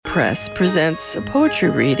Press presents a poetry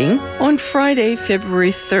reading on Friday,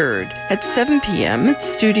 February 3rd at 7 p.m. at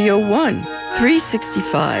Studio 1,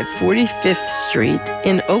 365 45th Street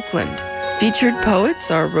in Oakland. Featured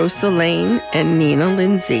poets are Rosa Lane and Nina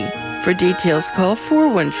Lindsay. For details, call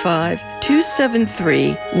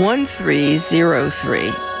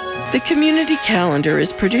 415-273-1303. The community calendar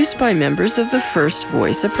is produced by members of the First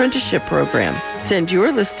Voice Apprenticeship Program. Send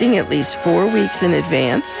your listing at least 4 weeks in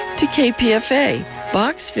advance to KPFA,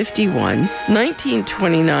 Box 51,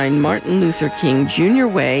 1929 Martin Luther King Jr.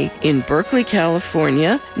 Way in Berkeley,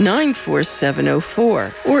 California,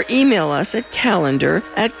 94704, or email us at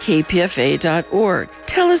calendar@kpfa.org.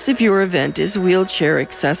 Tell us if your event is wheelchair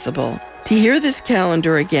accessible. To hear this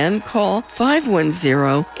calendar again, call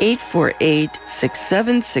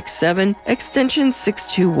 510-848-6767, extension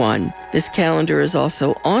 621. This calendar is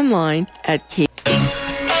also online at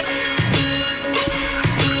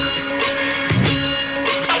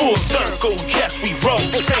Full circle, yes, we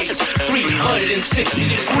rotate 360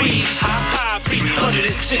 degrees, high,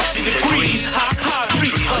 360 degrees, high,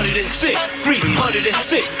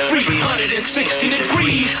 360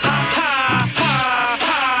 degrees, high.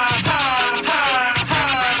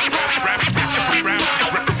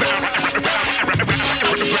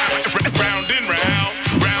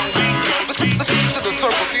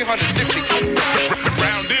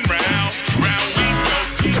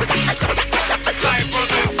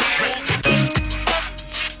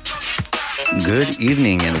 Good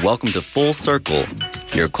evening and welcome to Full Circle,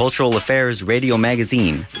 your cultural affairs radio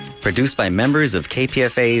magazine, produced by members of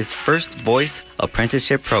KPFA's First Voice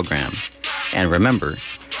Apprenticeship Program. And remember,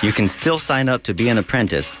 you can still sign up to be an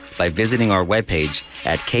apprentice by visiting our webpage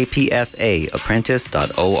at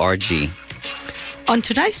kpfaapprentice.org. On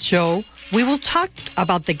tonight's show, we will talk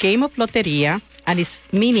about the game of Loteria and its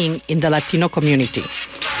meaning in the Latino community.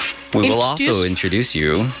 We will also introduce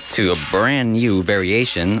you to a brand new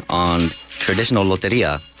variation on traditional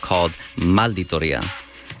Loteria called Malditoria.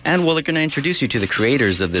 And we're going to introduce you to the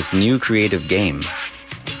creators of this new creative game.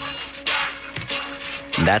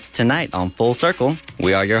 That's tonight on Full Circle.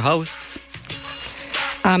 We are your hosts.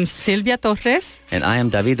 I'm Silvia Torres. And I am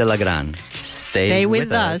David de la Gran. Stay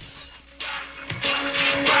with us.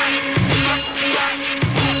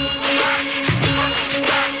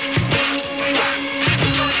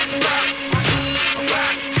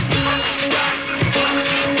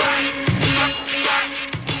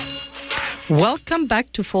 Welcome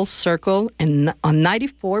back to Full Circle on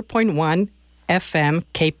 94.1 FM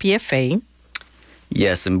KPFA.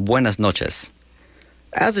 Yes, and buenas noches.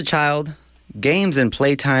 As a child, games and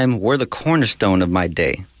playtime were the cornerstone of my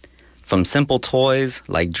day. From simple toys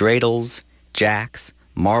like dreidels, jacks,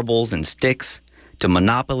 marbles, and sticks, to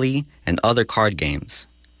Monopoly and other card games.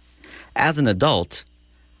 As an adult,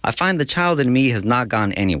 I find the child in me has not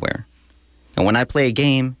gone anywhere. And when I play a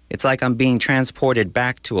game, it's like I'm being transported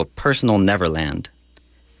back to a personal Neverland.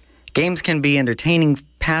 Games can be entertaining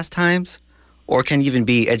pastimes or can even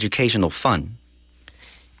be educational fun.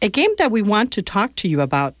 A game that we want to talk to you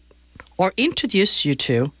about or introduce you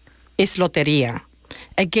to is Loteria,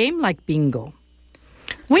 a game like bingo.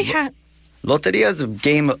 Loteria is a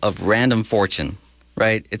game of random fortune,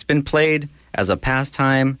 right? It's been played as a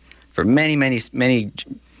pastime for many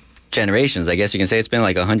generations. I guess you can say it's been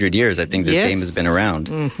like 100 years. I think this game has been around.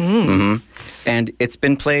 And it's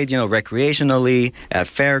been played, recreationally, at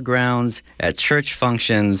fairgrounds, at church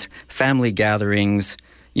functions, family gatherings.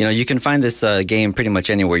 You can find this game pretty much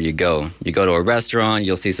anywhere you go. You go to a restaurant,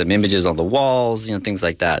 you'll see some images on the walls, things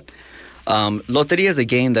like that. Loteria is a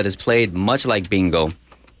game that is played much like bingo,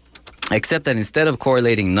 except that instead of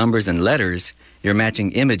correlating numbers and letters, you're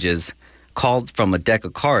matching images called from a deck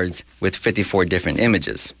of cards with 54 different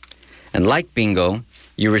images. And like bingo,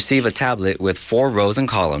 you receive a tablet with 4 rows and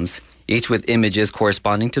columns, each with images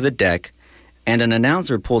corresponding to the deck, and an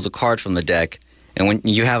announcer pulls a card from the deck, and when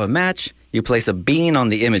you have a match, you place a bean on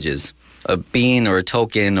the images, a bean or a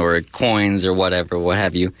token or coins or whatever, what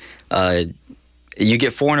have you. You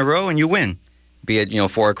get 4 in a row and you win, be it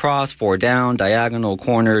 4 across, 4 down, diagonal,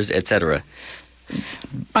 corners, etc.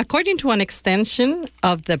 According to an extension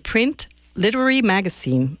of the print literary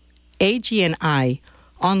magazine, AG&I,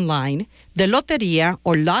 online, the Loteria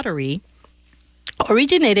or lottery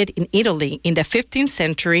originated in Italy in the 15th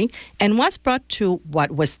century and was brought to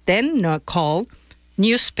what was then called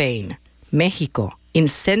New Spain, Mexico, in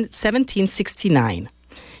 1769.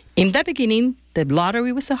 In the beginning, the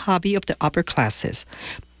lottery was a hobby of the upper classes,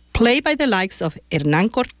 played by the likes of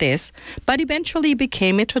Hernán Cortés, but eventually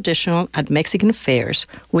became a traditional at Mexican fairs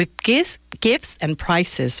with gifts and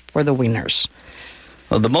prizes for the winners.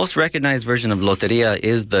 Well, the most recognized version of Loteria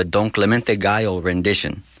is the Don Clemente Gallo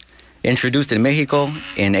rendition. Introduced in Mexico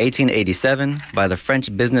in 1887 by the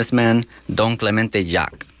French businessman Don Clemente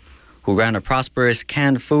Jacques, who ran a prosperous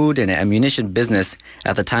canned food and ammunition business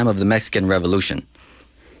at the time of the Mexican Revolution.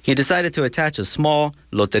 He decided to attach a small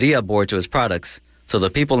loteria board to his products so the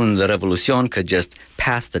people in the Revolucion could just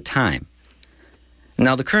pass the time.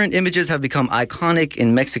 Now, the current images have become iconic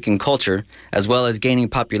in Mexican culture, as well as gaining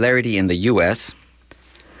popularity in the U.S.,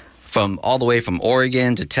 from all the way from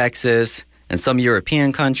Oregon to Texas, and some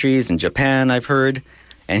European countries, and Japan, I've heard.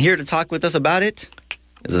 And here to talk with us about it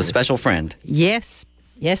is a special friend. Yes,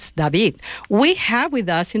 David. We have with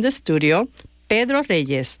us in the studio Pedro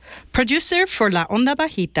Reyes, producer for La Onda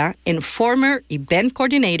Bajita and former event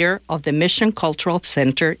coordinator of the Mission Cultural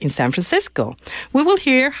Center in San Francisco. We will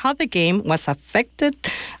hear how the game has affected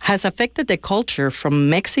the culture from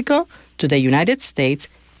Mexico to the United States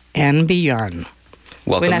and beyond.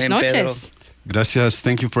 Welcome Buenas in, noches. Pedro. Gracias.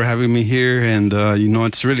 Thank you for having me here. And,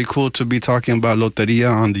 it's really cool to be talking about Loteria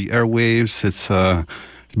on the airwaves.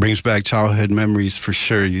 It brings back childhood memories for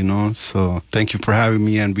sure, So thank you for having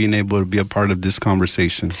me and being able to be a part of this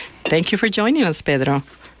conversation. Thank you for joining us, Pedro.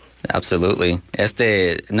 Absolutely.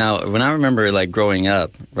 Now, when I remember growing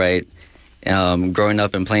up, right, growing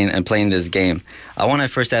up and playing this game, I want to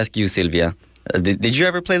first ask you, Silvia, did you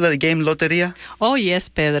ever play the game Loteria? Oh, yes,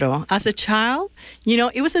 Pedro. As a child,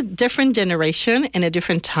 it was a different generation and a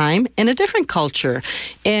different time and a different culture.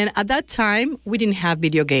 And at that time, we didn't have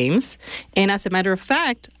video games. And as a matter of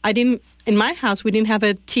fact, in my house, we didn't have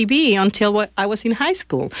a TV until I was in high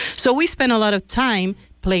school. So we spent a lot of time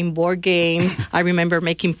playing board games. I remember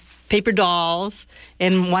making paper dolls,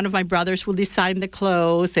 and one of my brothers would design the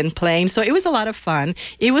clothes and playing. So it was a lot of fun.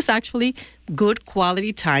 It was actually good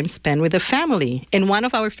quality time spent with the family. And one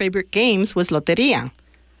of our favorite games was Loteria.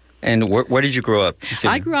 And where did you grow up?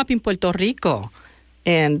 I grew up in Puerto Rico,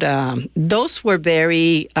 and those were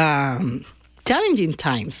very challenging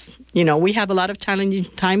times. We have a lot of challenging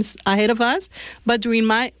times ahead of us, but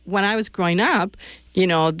when I was growing up,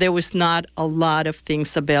 there was not a lot of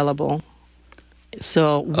things available.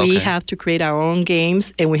 So we have to create our own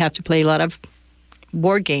games, and we have to play a lot of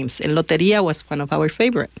board games. And Loteria was one of our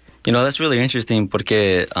favorite. That's really interesting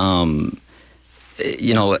porque, I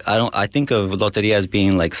think of Loteria as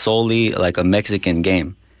being solely a Mexican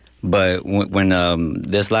game. But when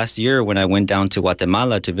this last year, when I went down to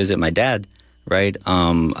Guatemala to visit my dad, right,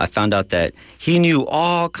 I found out that he knew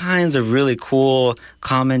all kinds of really cool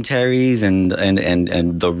commentaries and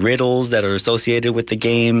the riddles that are associated with the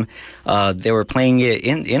game. They were playing it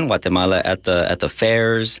in Guatemala at the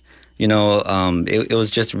fairs. It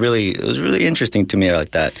was really interesting to me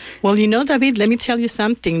like that. Well, David, let me tell you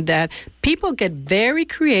something, that people get very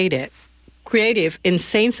creative in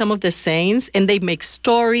saying some of the sayings, and they make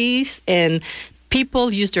stories, and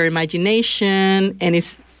people use their imagination, and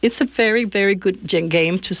it's a very, very good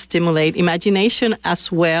game to stimulate imagination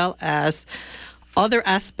as well as other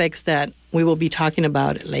aspects that we will be talking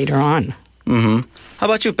about later on. Mm-hmm. How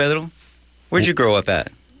about you, Pedro? Where'd you grow up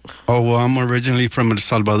at? Oh, well, I'm originally from El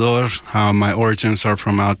Salvador. My origins are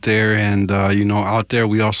from out there. And, out there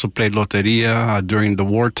we also played Loteria during the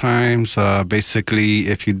war times. Basically,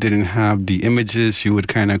 if you didn't have the images, you would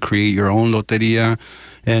kind of create your own Loteria.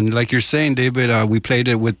 And like you're saying, David, we played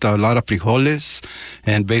it with a lot of frijoles.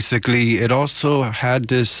 And basically, it also had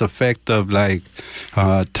this effect of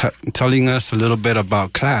telling us a little bit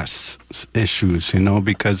about class issues,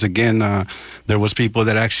 because again, there was people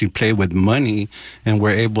that actually played with money and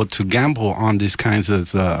were able to gamble on these kinds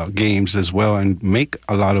of games as well and make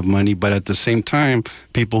a lot of money. But at the same time,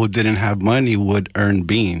 people who didn't have money would earn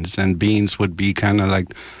beans, and beans would be kind of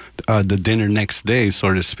like the dinner next day,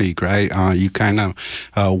 so to speak, right? You kind of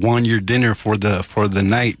won your dinner for the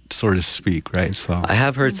night, so to speak, right? So I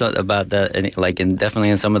have heard about that, and definitely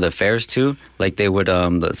in some of the fairs too. They would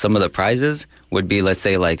some of the prizes would be, let's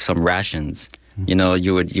say, some rations.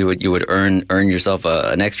 You would earn yourself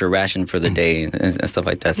an extra ration for the day and stuff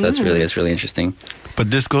like that. So that's really interesting. But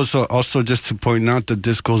this goes also, just to point out, that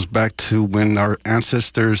this goes back to when our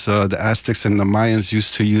ancestors, the Aztecs and the Mayans,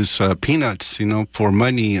 used to use peanuts, for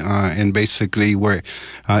money, and basically were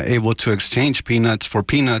able to exchange peanuts for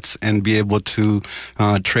peanuts and be able to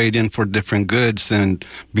trade in for different goods and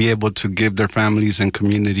be able to give their families and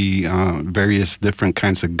community various different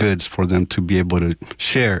kinds of goods for them to be able to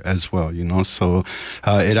share as well, So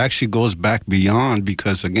it actually goes back beyond,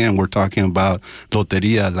 because again, we're talking about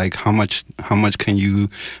Loteria, how much can you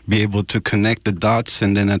be able to connect the dots,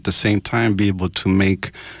 and then at the same time be able to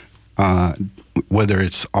make whether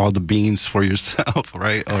it's all the beans for yourself,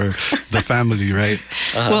 right, or the family, right?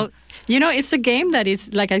 Well, it's a game that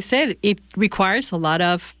is, like I said, it requires a lot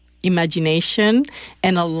of imagination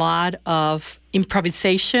and a lot of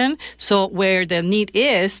improvisation. So where the need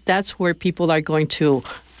is, that's where people are going to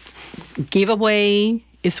give away,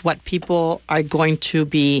 is what people are going to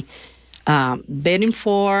be bidding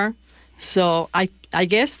for. So I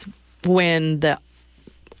guess when the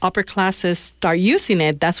upper classes start using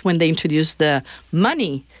it, that's when they introduce the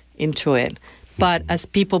money into it. But as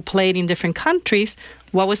people played in different countries,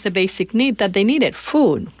 what was the basic need that they needed?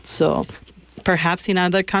 Food. So perhaps in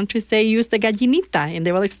other countries they use the gallinita, and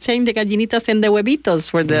they will exchange the gallinitas and the huevitos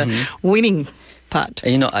for the winning pot.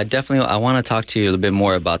 And, I want to talk to you a little bit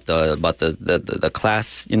more about the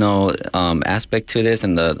class, aspect to this,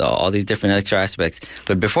 and the all these different extra aspects.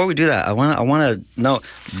 But before we do that, I want to know,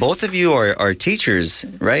 both of you are teachers,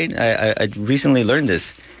 right? I recently learned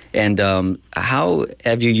this. And how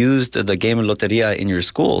have you used the game of Loteria in your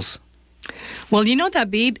schools? Well,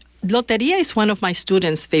 David, Loteria is one of my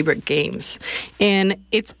students' favorite games. And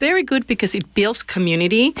it's very good because it builds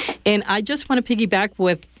community. And I just want to piggyback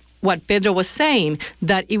with what Pedro was saying,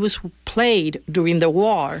 that it was played during the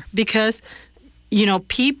war. Because,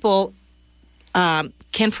 people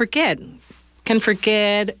can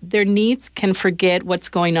forget their needs, can forget what's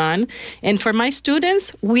going on. And for my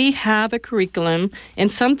students, we have a curriculum,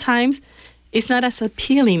 and sometimes it's not as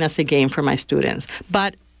appealing as a game for my students.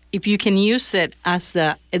 But if you can use it as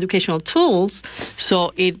educational tools,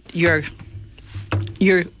 so you're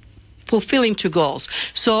fulfilling two goals.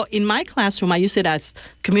 So in my classroom, I use it as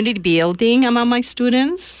community building among my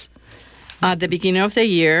students at the beginning of the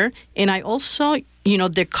year. And I also,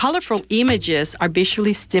 the colorful images are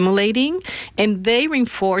visually stimulating, and they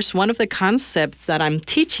reinforce one of the concepts that I'm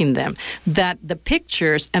teaching them, that the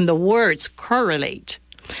pictures and the words correlate.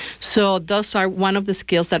 So those are one of the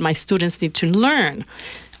skills that my students need to learn.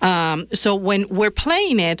 So when we're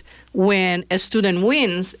playing it, when a student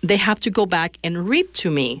wins, they have to go back and read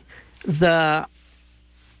to me the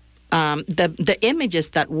images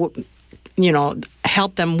that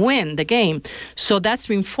help them win the game. So that's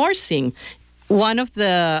reinforcing. One of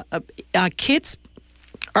the kids'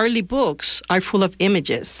 early books are full of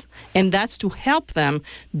images, and that's to help them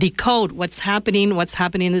decode what's happening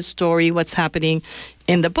in the story, what's happening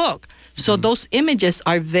in the book. So those images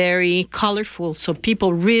are very colorful, so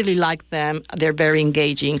people really like them. They're very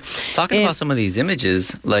engaging. Talking about some of these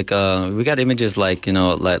images, like we got images like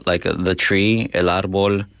the tree, el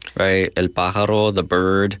árbol, right? El pájaro, the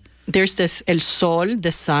bird. There's this el sol,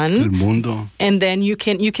 the sun. El mundo. And then you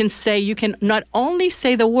can not only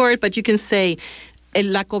say the word, but you can say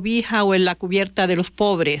la cobija o la cubierta de los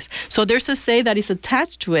pobres. So there's a say that is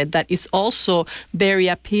attached to it that is also very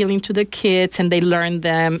appealing to the kids, and they learn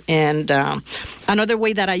them. And another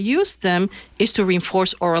way that I use them is to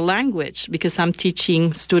reinforce oral language, because I'm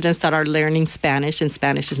teaching students that are learning Spanish, and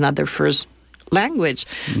Spanish is not their first language.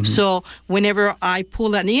 So whenever I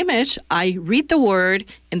pull an image, I read the word,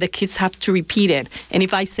 and the kids have to repeat it. And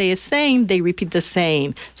if I say a saying, they repeat the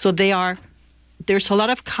saying. So there's a lot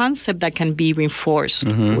of concept that can be reinforced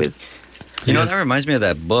with. That reminds me of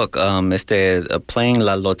that book, Playing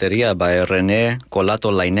La Loteria by René Colato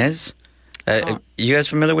Lainez. You guys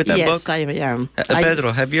familiar with that book? Yes, I am.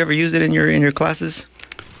 Pedro, have you ever used it in your classes?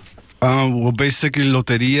 Well, basically,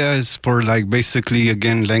 Loteria is for,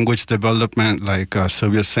 again, language development, like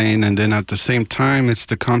Sylvia's saying. And then at the same time, it's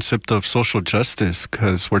the concept of social justice,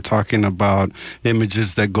 because we're talking about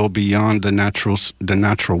images that go beyond the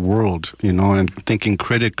natural world, and thinking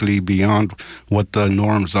critically beyond what the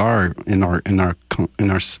norms are in our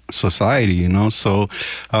society, So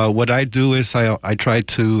what I do is I try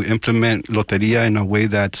to implement Loteria in a way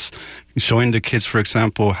that's showing the kids, for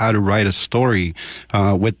example, how to write a story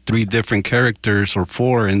with 3 different characters or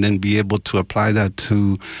 4, and then be able to apply that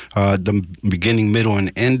to the beginning, middle,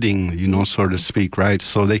 and ending, so to speak, right?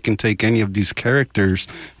 So they can take any of these characters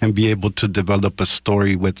and be able to develop a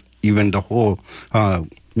story with even the whole,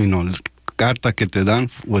 carta que te dan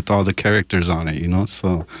with all the characters on it,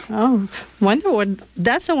 so. Oh,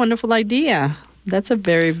 that's a wonderful idea. That's a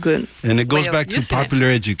very good. And it goes back to popular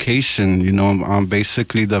education,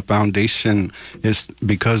 basically the foundation is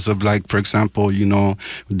because of, for example,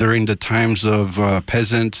 during the times of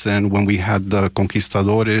peasants and when we had the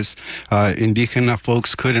conquistadores, indígena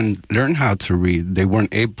folks couldn't learn how to read. They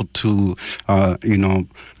weren't able to,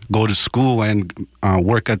 go to school and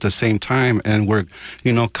work at the same time, and were,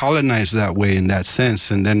 colonized that way in that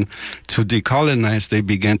sense. And then to decolonize, they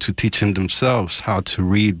began to teach them themselves how to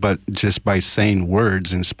read, but just by saying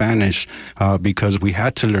words in Spanish, because we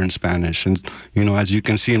had to learn Spanish. And, as you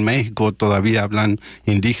can see in Mexico, todavía hablan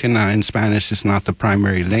indígena, and Spanish is not the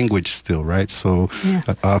primary language still, right? So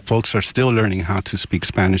folks are still learning how to speak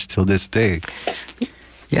Spanish till this day.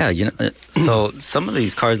 Yeah, so some of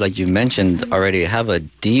these cards, like you mentioned already, have a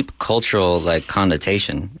deep cultural like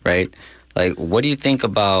connotation, right? Like, what do you think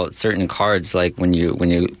about certain cards? Like when you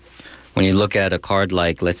look at a card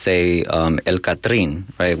like, let's say, El Catrín,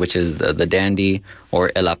 right, which is the dandy,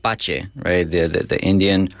 or El Apache, right, the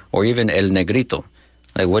Indian, or even El Negrito.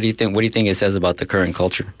 Like, what do you think? What do you think it says about the current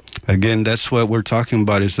culture? Again, that's what we're talking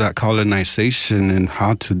about, is that colonization and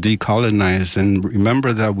how to decolonize. And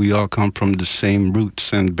remember that we all come from the same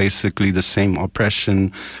roots and basically the same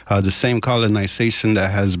oppression, the same colonization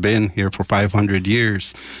that has been here for 500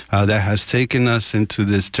 years, that has taken us into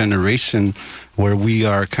this generation where we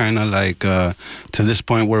are kind of like to this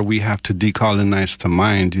point where we have to decolonize the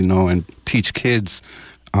mind, and teach kids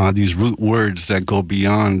these root words that go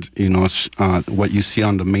beyond, what you see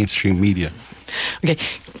on the mainstream media. Okay.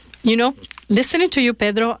 Listening to you,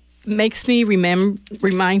 Pedro, reminds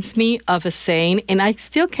me of a saying, and I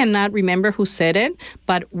still cannot remember who said it,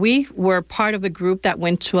 but we were part of a group that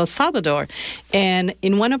went to El Salvador. And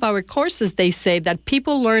in one of our courses, they say that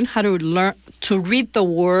people learn how to read the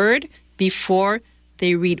word before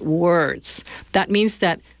they read words. That means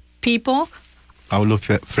that people... Paulo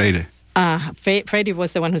Freire. Freddie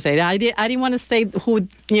was the one who said it. I didn't want to say who,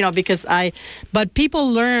 but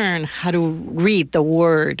people learn how to read the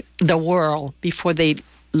world before they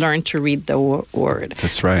learn to read the word.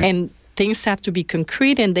 That's right. And things have to be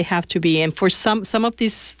concrete, and they have to be, and for some of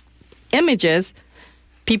these images,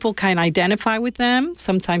 people can identify with them.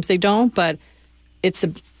 Sometimes they don't, but it's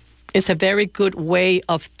a very good way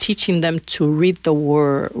of teaching them to read the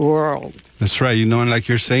world. That's right. And like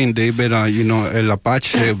you're saying, David, El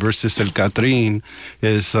Apache versus El Catrín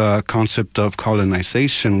is a concept of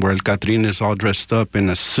colonization, where El Catrín is all dressed up in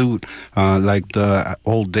a suit, like the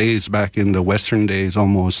old days back in the Western days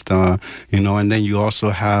almost, and then you also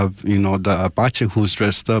have, the Apache who's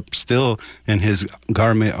dressed up still in his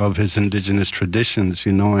garment of his indigenous traditions,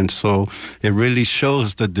 and so it really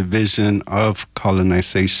shows the division of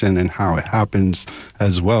colonization and how it happens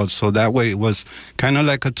as well. So that way it was kind of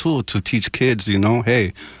like a tool to teach kids,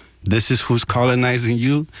 hey, this is who's colonizing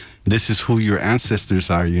you, this is who your ancestors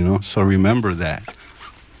are, so remember that.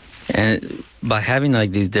 And by having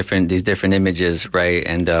like these different images, right,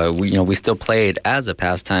 and we still play it as a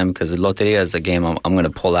pastime, because Loteria is a game I'm going to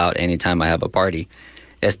pull out anytime I have a party.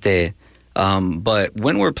 But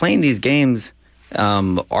when we're playing these games,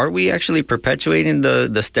 are we actually perpetuating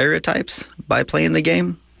the stereotypes by playing the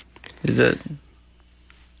game? Is it?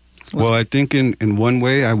 Well, I think in one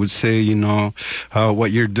way, I would say,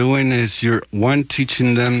 what you're doing is you're, one,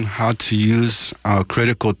 teaching them how to use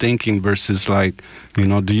critical thinking versus like,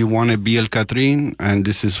 do you want to be El Catrín? And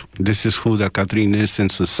this is who the Catrín is in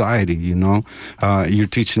society, You're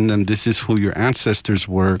teaching them this is who your ancestors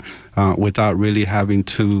were, without really having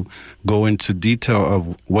to go into detail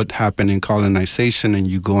of what happened in colonization, and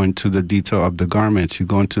you go into the detail of the garments, you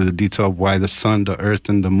go into the detail of why the sun, the earth,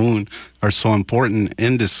 and the moon are so important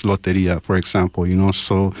in this loteria, for example,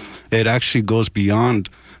 so it actually goes beyond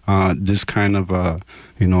this kind of,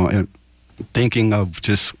 thinking of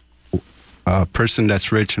just a person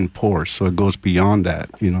that's rich and poor, so it goes beyond that,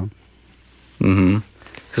 Mm-hmm.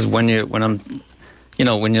 Because when you're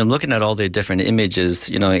looking at all the different images,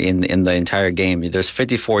 in the entire game, there's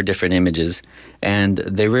 54 different images, and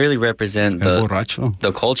they really represent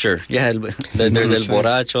the culture. Yeah, there's El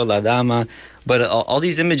Borracho, La Dama, but all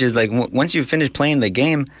these images, like once you finish playing the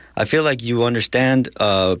game, I feel like you understand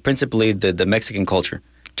principally the Mexican culture,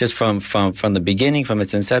 just from the beginning, from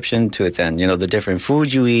its inception to its end. The different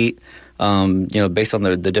food you eat. Based on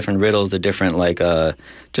the different riddles, the different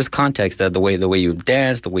just context, the way you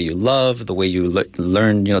dance, the way you love, the way you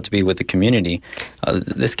learn, to be with the community.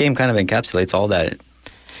 This game kind of encapsulates all that.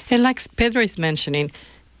 And like Pedro is mentioning,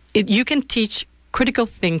 you can teach critical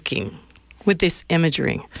thinking with this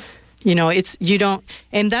imagery.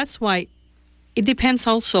 And that's why it depends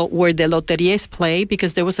also where the loteries play,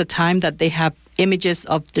 because there was a time that they have images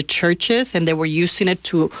of the churches, and they were using it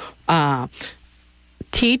to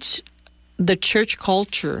teach the church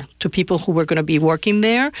culture to people who were going to be working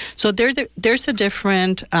there. So there's a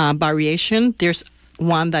different variation. There's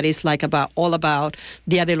one that is like all about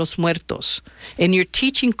Dia de los Muertos, and you're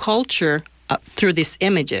teaching culture through these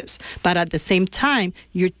images, but at the same time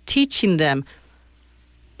you're teaching them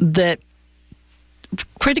the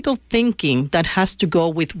critical thinking that has to go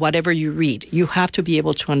with whatever you read. You have to be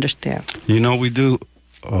able to understand. We do.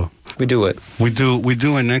 We do it. We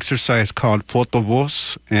do an exercise called Photo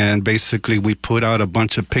Voz, and basically we put out a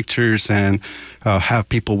bunch of pictures and have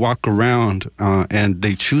people walk around, and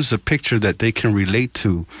they choose a picture that they can relate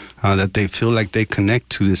to, that they feel like they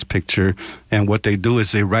connect to this picture. And what they do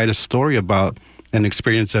is they write a story about an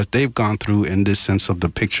experience that they've gone through in this sense of the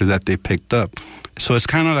picture that they picked up. So it's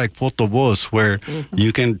kind of like photo voz, where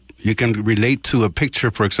you can relate to a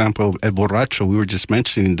picture. For example, El Borracho, we were just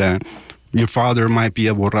mentioning that your father might be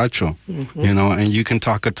a borracho, you know, and you can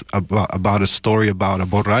talk about a story about a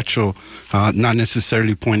borracho, not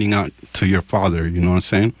necessarily pointing out to your father, you know what I'm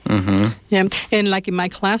saying? Yeah, and like in my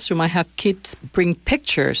classroom, I have kids bring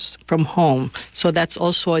pictures from home. So that's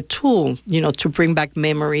also a tool, you know, to bring back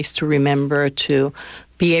memories, to remember, to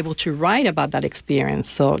be able to write about that experience.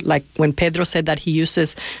 So like when Pedro said that he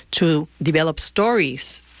uses to develop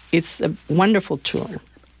stories, it's a wonderful tool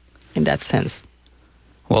in that sense.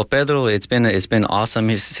 Well, Pedro, it's been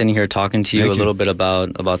awesome sitting here talking to you a little bit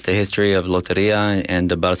about the history of Loteria and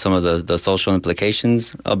about some of the social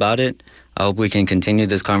implications about it. I hope we can continue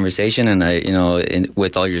this conversation, and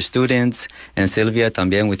with all your students, and Sylvia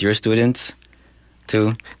también with your students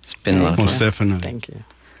too. It's been a lot of fun. Most definitely. Thank you.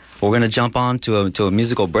 We're gonna jump on to a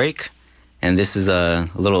musical break, and this is a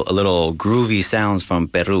little groovy sounds from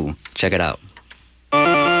Peru. Check it out.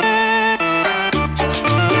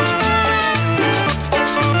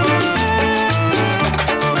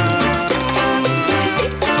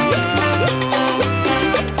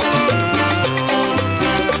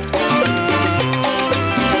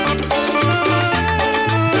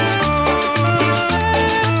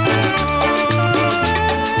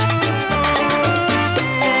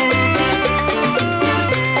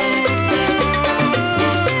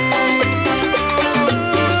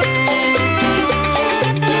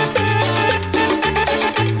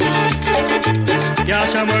 Ya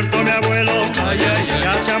se ha muerto mi abuelo,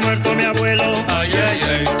 ya se ha muerto mi abuelo,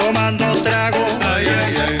 tomando trago,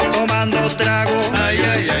 tomando trago.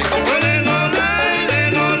 Ole lo lai,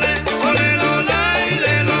 le lo le, ole lo lai,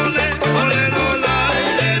 le lo le, ole lo lai,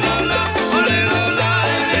 le lo la, ole lo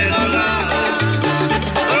lai, le lo la.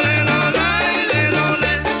 Ole lo lai, le lo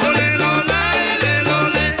le, ole lo lai, le lo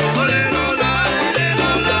le, ole lo lai, le lo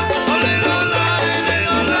la, ole lo lai, le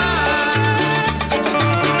lo la.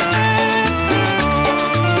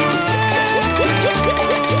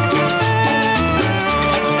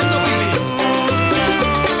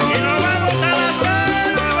 Y nos vamos a la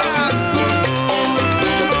selva.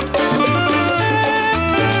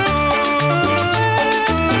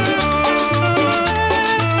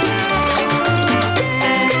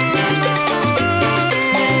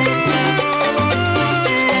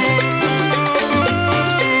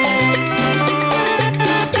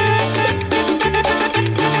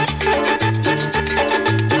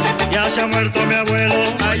 Ya se ha muerto mi abuelo,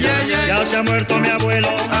 ya se ha muerto mi abuelo,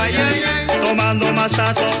 tomando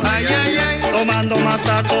masato, tomando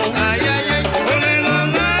masato. Ole lo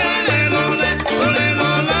lai, le lo le, ole lo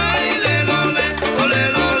lai, le lo le, ole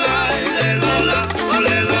lo lai, le lo la,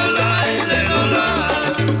 ole lo lai, le lo la.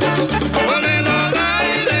 Ole lo lai,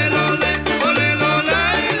 le lo le, ole lo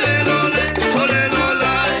lai, le lo le, ole lo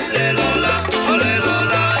lai, le lo la, ole lo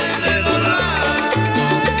lai, le lo la.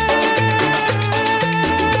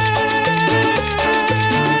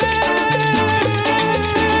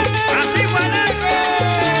 Así guanaco,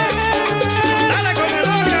 dale con el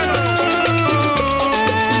órgano.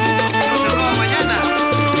 No se roba mañana.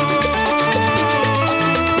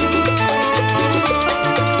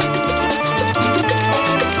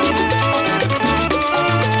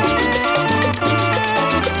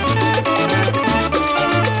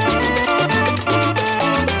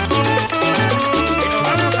 Y nos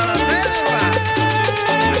vamos a la selva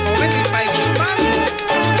a comer mi paichimambo.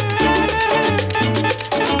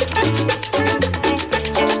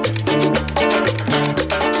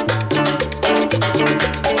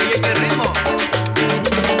 Oye, qué ritmo.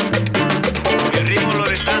 El ritmo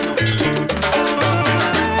loretano.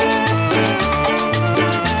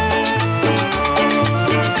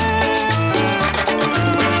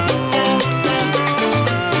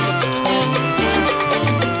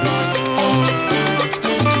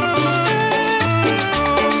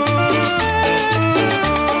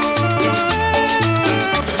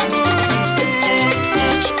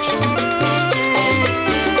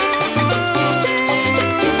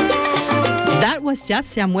 That was Ya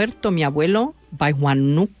Se Ha Muerto Mi Abuelo by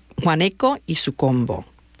Juaneco y su combo.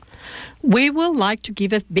 We would like to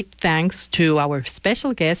give a big thanks to our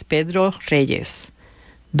special guest, Pedro Reyes.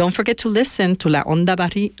 Don't forget to listen to La Onda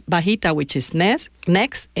Bajita, which is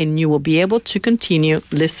next, and you will be able to continue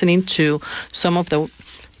listening to some of the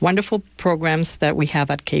wonderful programs that we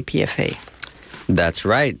have at KPFA. That's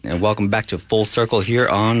right, and welcome back to Full Circle here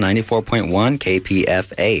on 94.1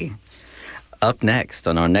 KPFA. Up next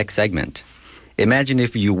on our next segment, imagine,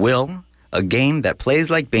 if you will, a game that plays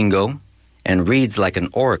like bingo and reads like an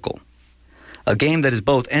oracle. A game that is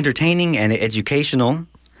both entertaining and educational,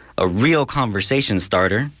 a real conversation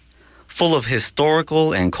starter, full of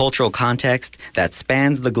historical and cultural context that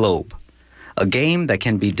spans the globe. A game that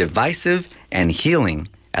can be divisive and healing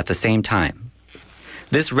at the same time.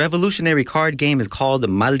 This revolutionary card game is called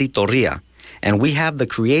Malditoria, and we have the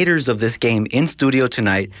creators of this game in studio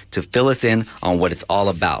tonight to fill us in on what it's all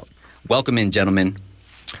about. Welcome in, gentlemen.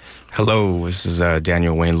 Hello, this is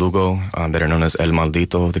Daniel Wayne Lugo, better known as El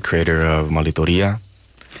Maldito, the creator of Malditoria.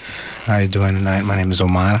 How you doing tonight? My name is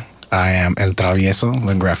Omar. I am El Travieso,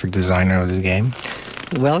 the graphic designer of this game.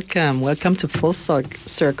 Welcome to Full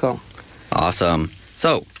Circle. Awesome.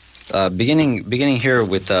 So, beginning here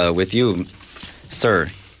with you, sir.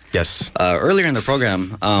 Yes. Earlier in the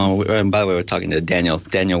program, and by the way, we're talking to Daniel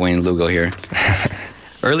Wayne Lugo here.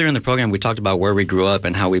 Earlier in the program, we talked about where we grew up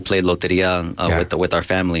and how we played Loteria with our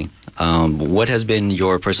family. What has been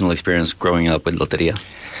your personal experience growing up with Loteria?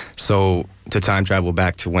 So, to time travel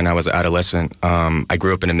back to when I was an adolescent, I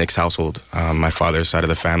grew up in a mixed household. My father's side of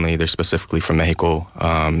the family, they're specifically from Mexico,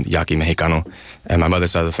 Yaqui Mexicano. And my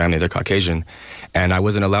mother's side of the family, they're Caucasian. And I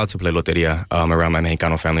wasn't allowed to play Loteria around my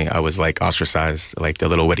Mexicano family. I was like ostracized, like the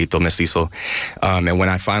little güerito mestizo. And when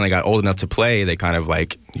I finally got old enough to play, they kind of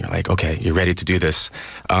like, you're like, okay, you're ready to do this.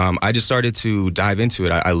 I just started to dive into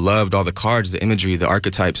it. I loved all the cards, the imagery, the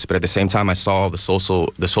archetypes, but at the same time, I saw the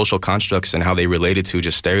social constructs and how they related to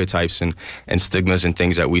just stereotypes and stigmas and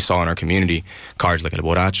things that we saw in our community. Cards like El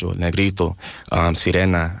Borracho, El Negrito,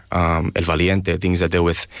 Sirena, El Valiente, things that deal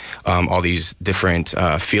with all these different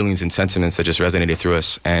feelings and sentiments that just resonated through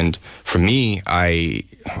us. And for me, I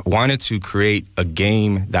wanted to create a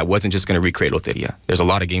game that wasn't just going to recreate Loteria. There's a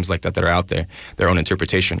lot of games like that are out there, their own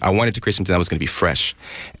interpretation. I wanted to create something that was going to be fresh.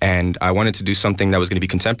 And I wanted to do something that was going to be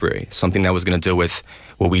contemporary, something that was going to deal with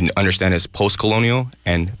what we understand as post-colonial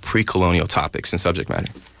and pre-colonial topics and subject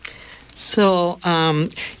matter. So,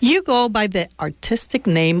 you go by the artistic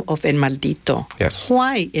name of El Maldito. Yes.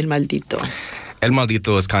 Why El Maldito? El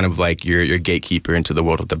Maldito is kind of like your gatekeeper into the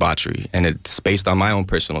world of debauchery. And it's based on my own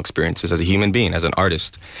personal experiences as a human being, as an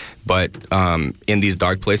artist. But in these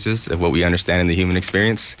dark places of what we understand in the human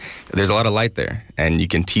experience, there's a lot of light there. And you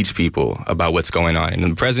can teach people about what's going on. And in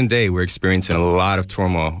the present day, we're experiencing a lot of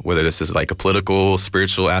turmoil, whether this is like a political,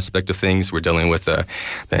 spiritual aspect of things. We're dealing with the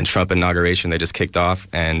Trump inauguration that just kicked off.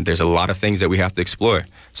 And there's a lot of things that we have to explore.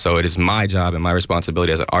 So it is my job and my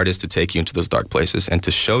responsibility as an artist to take you into those dark places and to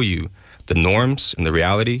show you the norms and the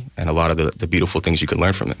reality and a lot of the beautiful things you can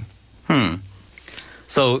learn from them.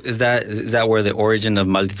 So is that where the origin of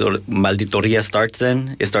Malditoria starts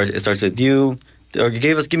then? It starts with you? Or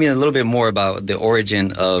give me a little bit more about the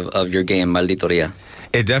origin of your game, Malditoria.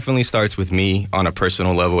 It definitely starts with me on a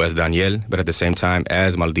personal level as Daniel, but at the same time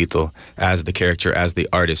as Maldito, as the character, as the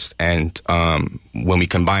artist. And when we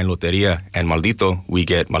combine Loteria and Maldito, we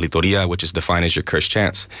get Malditoria, which is defined as your cursed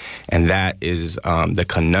chance. And that is the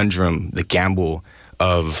conundrum, the gamble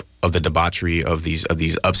of the debauchery of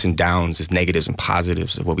these ups and downs, as negatives and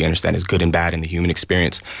positives of what we understand as good and bad in the human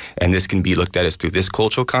experience. And this can be looked at as through this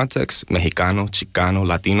cultural context, Mexicano, Chicano,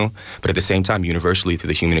 Latino, but at the same time universally through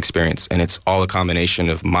the human experience. And it's all a combination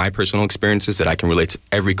of my personal experiences that I can relate to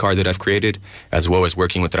every card that I've created, as well as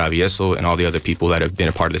working with Travieso and all the other people that have been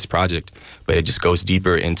a part of this project. But it just goes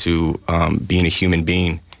deeper into being a human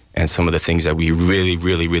being and some of the things that we really,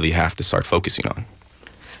 really, really have to start focusing on.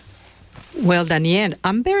 Well, Daniel,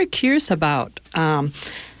 I'm very curious about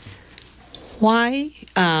why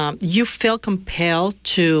you feel compelled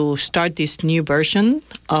to start this new version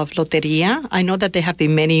of Loteria. I know that there have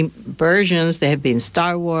been many versions. There have been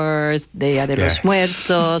Star Wars, Dia de los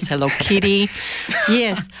Muertos, Hello Kitty.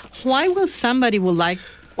 Yes. Why will somebody would like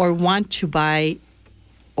or want to buy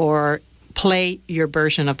or play your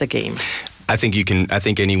version of the game? I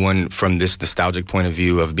think anyone from this nostalgic point of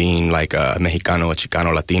view of being like a Mexicano, a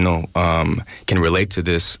Chicano, Latino can relate to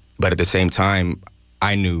this. But at the same time,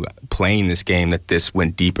 I knew playing this game that this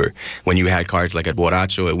went deeper. When you had cards like El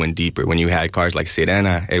Borracho, it went deeper. When you had cards like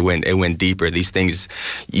Sirena, it went deeper. These things,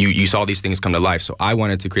 you saw these things come to life. So I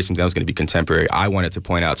wanted to create something that was going to be contemporary. I wanted to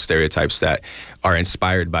point out stereotypes that are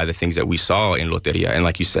inspired by the things that we saw in Loteria. And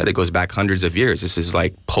like you said, it goes back hundreds of years. This is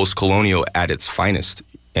like post-colonial at its finest.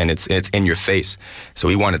 And it's in your face. So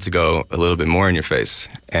we wanted to go a little bit more in your face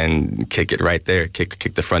and kick it right there,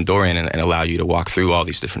 kick the front door in and allow you to walk through all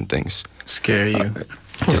these different things. Scare you.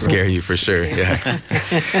 To scare you for sure, yeah.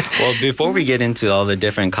 Well, before we get into all the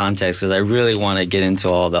different contexts, because I really want to get into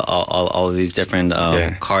all of these different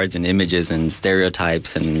cards and images and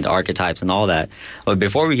stereotypes and archetypes and all that. But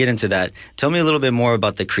before we get into that, tell me a little bit more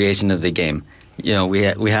about the creation of the game. we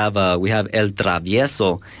have El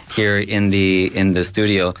Travieso here in the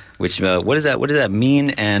studio. Which what does that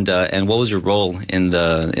mean, and what was your role in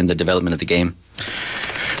the development of the game?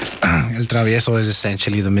 El Travieso is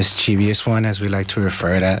essentially the mischievous one, as we like to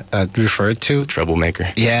refer to.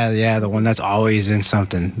 Troublemaker. Yeah, the one that's always in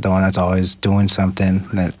something, the one that's always doing something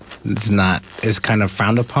that is kind of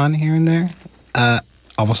frowned upon here and there.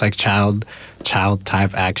 Almost like child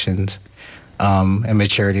type actions. And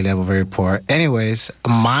maturity level very poor. Anyways,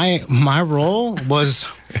 my role was,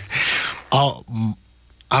 I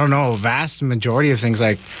don't know, a vast majority of things.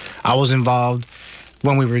 Like, I was involved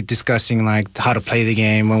when we were discussing like how to play the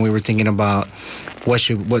game, when we were thinking about what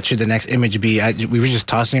should the next image be. We were just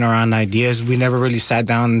tossing around ideas. We never really sat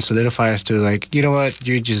down and solidified as to like, you know what,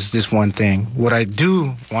 you're just this one thing. What I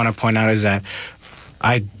do want to point out is that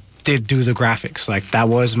I did do the graphics. Like, that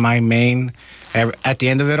was my main. At the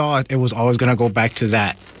end of it all, it was always going to go back to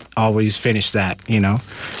that. Always finish that,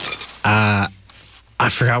 I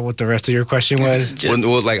forgot what the rest of your question was.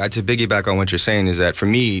 Well, like, to piggyback on what you're saying is that for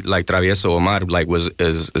me, like, Travieso Omar, like,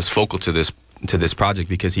 is focal to this project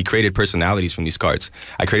because he created personalities from these cards.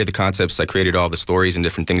 I created the concepts, I created all the stories and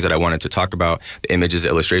different things that I wanted to talk about, the images, the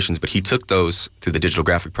illustrations, but he took those through the digital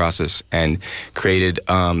graphic process and created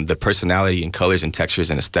the personality and colors and textures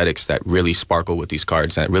and aesthetics that really sparkle with these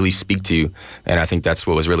cards and that really speak to you. And I think that's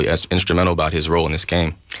what was really instrumental about his role in this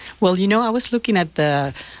game. Well, I was looking at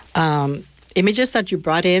the images that you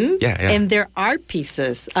brought in, and they're art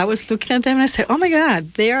pieces. I was looking at them and I said, oh my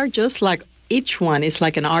God, they are just like, each one is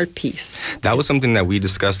like an art piece. That was something that we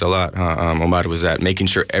discussed a lot, Omar, was that making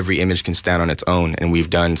sure every image can stand on its own. And we've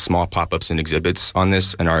done small pop-ups and exhibits on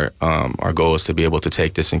this. And our goal is to be able to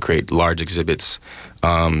take this and create large exhibits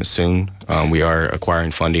soon. We are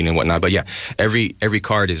acquiring funding and whatnot. But yeah, every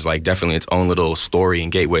card is like definitely its own little story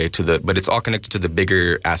and gateway but it's all connected to the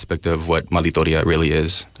bigger aspect of what Malditoria really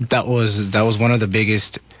is. That was one of the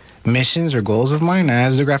biggest missions or goals of mine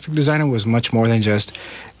as a graphic designer, was much more than just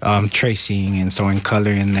tracing and throwing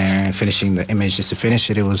color in there and finishing the image just to finish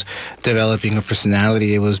it. It was developing a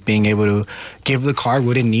personality. It was being able to give the card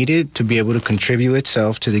what it needed to be able to contribute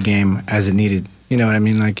itself to the game as it needed. You know what I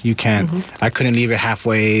mean? Like, you can't, I couldn't leave it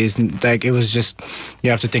halfway. Like, it was just, you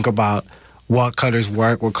have to think about what colors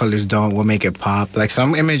work, what colors don't, what make it pop. Like,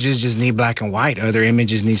 some images just need black and white. Other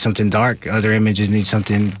images need something dark. Other images need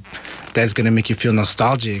something that's going to make you feel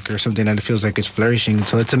nostalgic or something that feels like it's flourishing.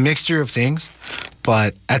 So it's a mixture of things.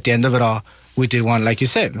 But at the end of it all, we did want, like you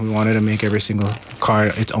said, we wanted to make every single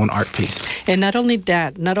card its own art piece. And not only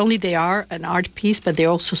that, not only they are an art piece, but they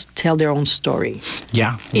also tell their own story.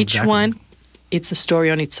 Yeah. Each one, it's a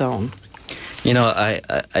story on its own.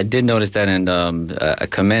 I did notice that, and I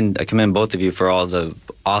commend both of you for all the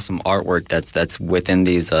awesome artwork that's within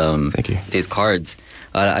these Thank you. These cards.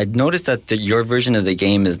 I noticed that your version of the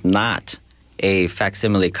game is not a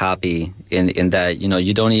facsimile copy in that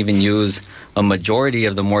you don't even use a majority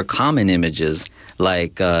of the more common images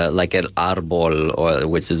like el árbol,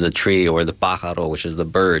 which is a tree, or the pájaro, which is the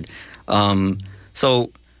bird.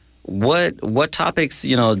 So what topics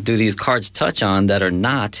do these cards touch on that are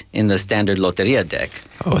not in the standard Loteria deck?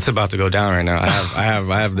 Oh, it's about to go down right now. I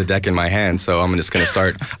have the deck in my hand, so I'm just gonna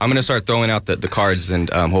start. I'm gonna start throwing out the cards,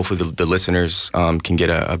 and hopefully the listeners can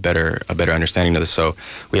get a better understanding of this. So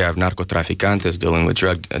we have narcotraficantes dealing with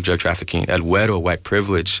drug trafficking. El güero, white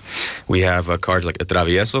privilege. We have cards like El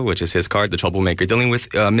Travieso, which is his card, the troublemaker, dealing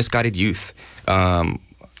with misguided youth.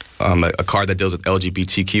 A card that deals with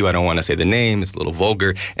LGBTQ. I don't want to say the name. It's a little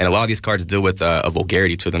vulgar. And a lot of these cards deal with a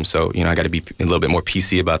vulgarity to them. So, I got to be a little bit more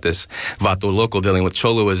PC about this. Vato Loco, dealing with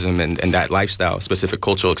choloism and that lifestyle, specific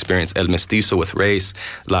cultural experience. El Mestizo with race.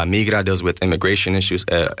 La Migra deals with immigration issues.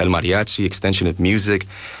 El Mariachi, extension of music.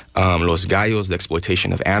 Los Gallos, the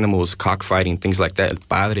exploitation of animals, cockfighting, things like that. El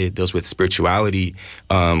Padre deals with spirituality,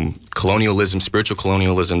 colonialism, spiritual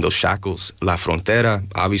colonialism, those shackles. La Frontera,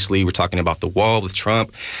 obviously, we're talking about the wall with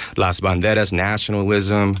Trump. Las Banderas,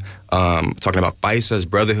 nationalism, talking about paisas,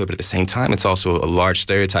 brotherhood, but at the same time, it's also a large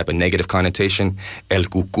stereotype, a negative connotation. El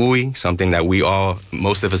Cucuy, something that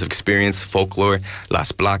most of us have experienced, folklore.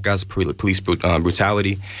 Las Placas, police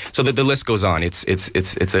brutality. So the list goes on. It's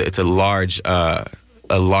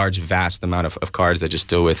a large, vast amount of cards that just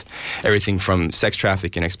deal with everything from sex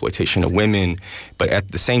trafficking and exploitation of women. But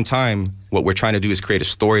at the same time, what we're trying to do is create a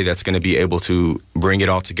story that's going to be able to bring it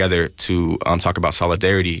all together to talk about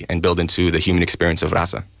solidarity and build into the human experience of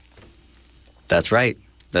raza. That's right.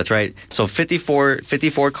 So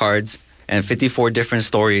 54 cards, and 54 different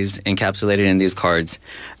stories encapsulated in these cards.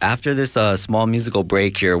 After this small musical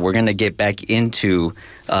break here, we're going to get back into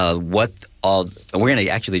we're going to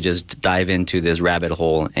actually just dive into this rabbit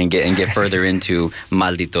hole and get further into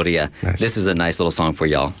Malditoria. Nice. This is a nice little song for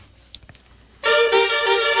y'all.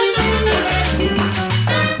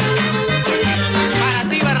 Para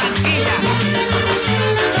ti, Barranquilla.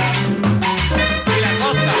 Y la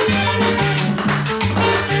costa.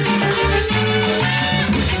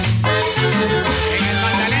 En el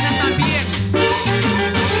Magdalena también.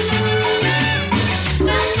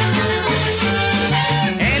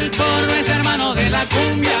 El porro es hermano de la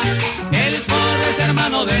cumbia. El porro es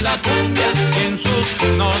hermano de la cumbia. En sus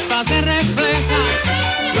notas se refleja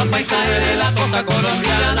los paisajes de la costa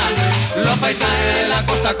colombiana, los paisajes de la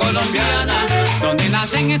costa colombiana, donde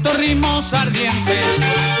nacen estos ritmos ardientes.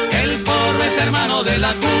 El porro es hermano de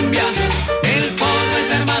la cumbia, el porro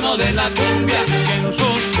es hermano de la cumbia, que en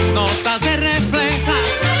sus notas se refleja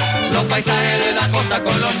los paisajes de la costa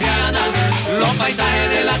colombiana, los paisajes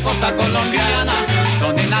de la costa colombiana,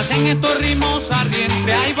 donde nacen estos ritmos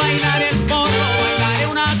ardientes. Ay, bailar el porro, bailaré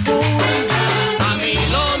una cumbia, a mí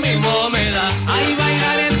lo mismo me da. Ay,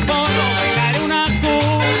 bailar el porro, bailaré una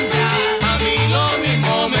cumbia, a mí lo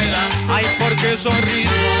mismo me da. Ay, porque esos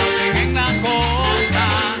ritmos nacen en la costa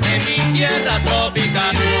de mi tierra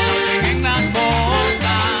tropical, nacen en la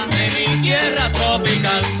costa de mi tierra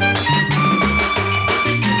tropical.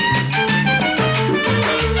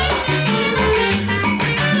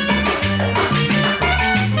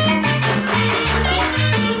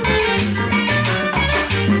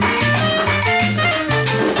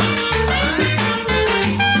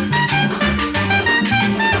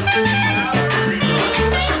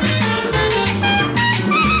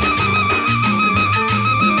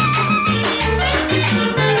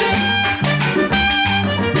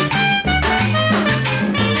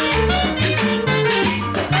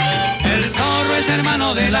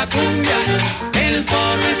 De la cumbia, el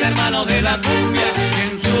porro es hermano de la cumbia, y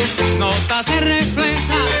en sus notas se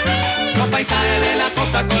refleja los paisajes de la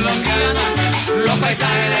costa colombiana, los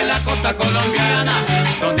paisajes de la costa colombiana,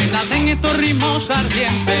 donde nacen estos ritmos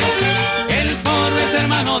ardientes. El porro es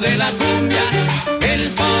hermano de la cumbia, el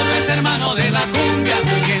porro es hermano de la cumbia,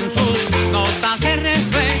 y en sus notas se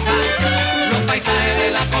refleja los paisajes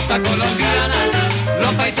de la costa colombiana,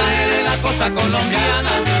 los paisajes de la costa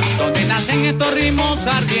colombiana, donde nacen estos ritmos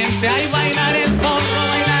ardientes. Ay, bailar el porro,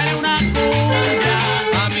 bailaré una cumbia,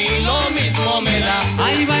 a mí lo mismo me da.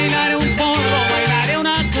 Ay, bailaré un porro, bailaré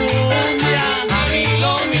una cumbia, a mí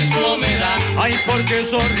lo mismo me da. Ay, porque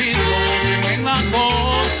esos ritmos nacen en la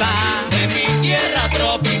costa de mi tierra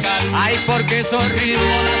tropical. Ay, porque esos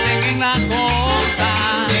ritmos nacen en la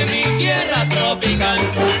costa de mi tierra tropical.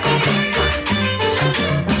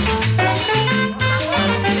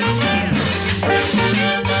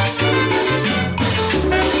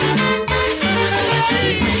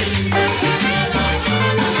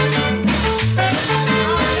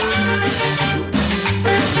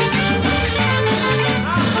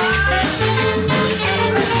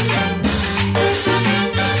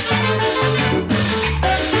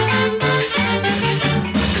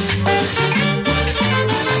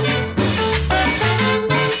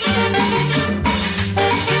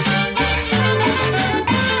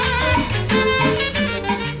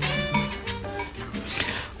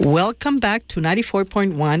 Welcome back to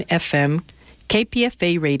 94.1 FM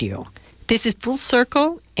KPFA Radio. This is Full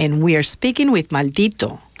Circle, and we are speaking with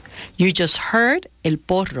Maldito. You just heard El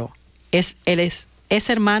Porro. Es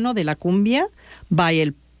hermano de la cumbia by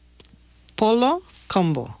El Polo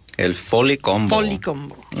Combo. El Foley Combo. Foley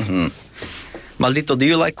Combo. Mm-hmm. Maldito, do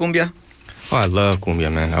you like cumbia? Oh, I love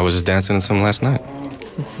cumbia, man. I was just dancing to some last night.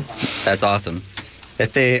 That's awesome.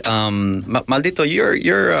 Maldito,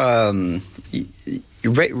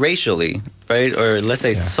 you're racially, right? Or let's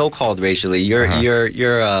say so-called racially. You're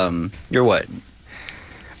what?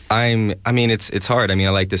 I mean, it's hard. I mean, I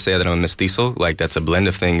like to say that I'm a mestizo. Like, that's a blend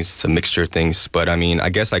of things. It's a mixture of things. But, I mean, I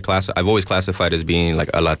guess I've always classified as being, like,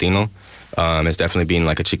 a Latino. It's definitely being,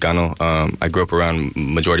 like, a Chicano. I grew up around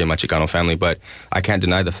majority of my Chicano family. But I can't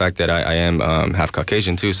deny the fact that I am half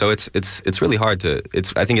Caucasian, too. So it's really hard to...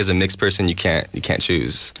 I think as a mixed person, you can't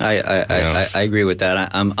choose. I agree with that.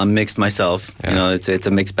 I'm mixed myself. Yeah. You know, it's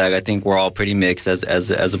a mixed bag. I think we're all pretty mixed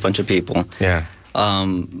as a bunch of people. Yeah.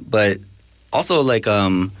 But also, like...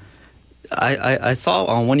 I saw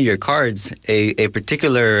on one of your cards a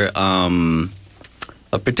particular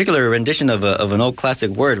rendition of an old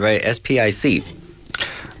classic word, right? SPIC.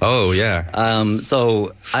 Oh yeah.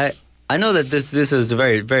 So I know that this is a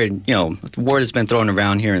very the word has been thrown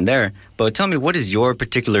around here and there. But tell me, what is your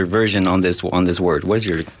particular version on this word? What is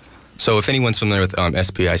your? So if anyone's familiar with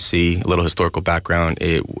SPIC, a little historical background,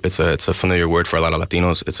 it's a familiar word for a lot of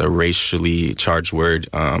Latinos. It's a racially charged word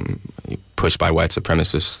pushed by white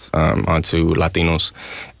supremacists onto Latinos.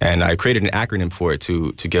 And I created an acronym for it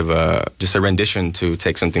to give just a rendition to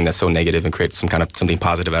take something that's so negative and create something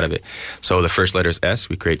positive out of it. So the first letter is S,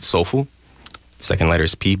 we create soulful. Second letter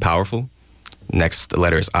is P, powerful. Next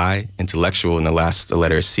letter is I, intellectual, and the last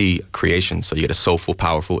letter is C, creation. So you get a soulful,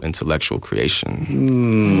 powerful, intellectual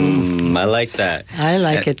creation. I like that. I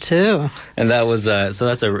like it too. And that was so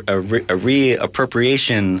that's a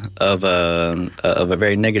reappropriation of a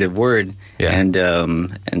very negative word, and we're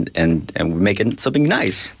making something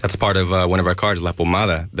nice. That's part of one of our cards, La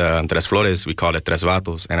Pomada, the Tres Flores. We call it Tres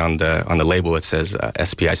Vatos, and on the label it says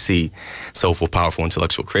SPIC, soulful, powerful,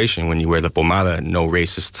 intellectual creation. When you wear the pomada, no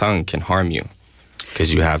racist tongue can harm you,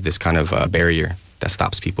 because you have this kind of barrier that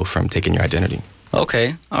stops people from taking your identity.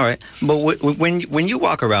 Okay, all right. But when you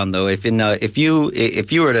walk around though, if you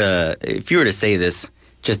were to say this,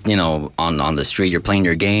 just on the street, you're playing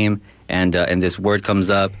your game, and this word comes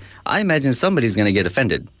up, I imagine somebody's gonna get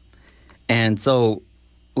offended. And so,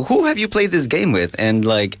 who have you played this game with, and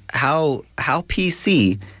like how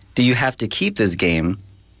PC do you have to keep this game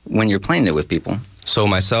when you're playing it with people? So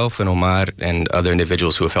myself and Omar and other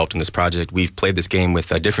individuals who have helped in this project, we've played this game with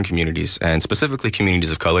different communities, and specifically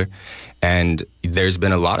communities of color. And there's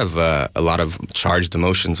been a lot of charged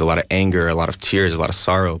emotions, a lot of anger, a lot of tears, a lot of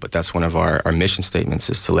sorrow. But that's one of our mission statements,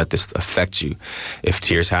 is to let this affect you. If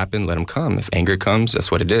tears happen, let them come. If anger comes,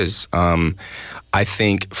 that's what it is. I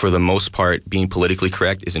think for the most part, being politically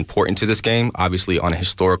correct is important to this game, obviously on a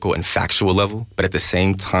historical and factual level. But at the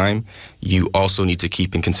same time, you also need to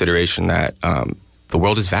keep in consideration that the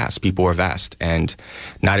world is vast, people are vast, and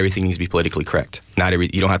not everything needs to be politically correct.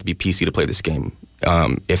 You don't have to be PC to play this game.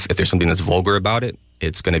 If there's something that's vulgar about it,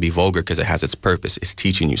 it's going to be vulgar because it has its purpose. It's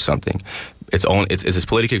teaching you something. It's as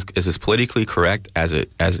politically correct as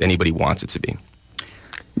anybody wants it to be.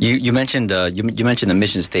 You mentioned the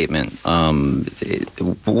mission statement.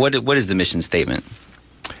 What is the mission statement?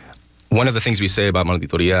 One of the things we say about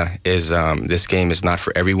Malditoria is this game is not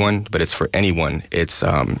for everyone, but it's for anyone. It's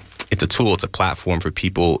a tool, it's a platform for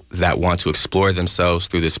people that want to explore themselves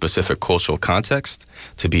through this specific cultural context,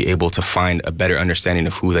 to be able to find a better understanding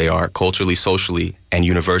of who they are culturally, socially, and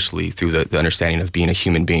universally through the understanding of being a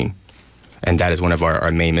human being. And that is one of our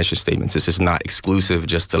main mission statements. This is not exclusive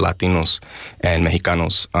just to Latinos and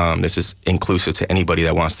Mexicanos. This is inclusive to anybody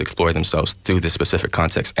that wants to explore themselves through this specific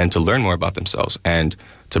context and to learn more about themselves and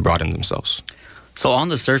to broaden themselves. So on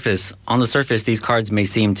the surface, these cards may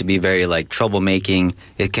seem to be very like troublemaking.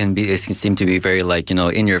 It can seem to be very like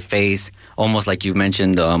in your face, almost like you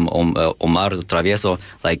mentioned Omar the Travieso,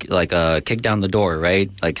 like kick down the door,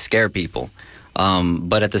 right? Like scare people.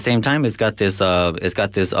 But at the same time, it's got this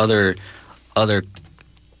other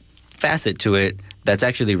facet to it that's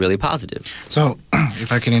actually really positive. So,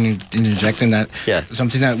 if I can interject in that,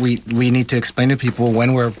 something that we need to explain to people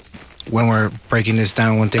when we're breaking this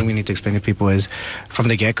down, one thing we need to explain to people is, from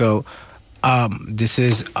the get-go, this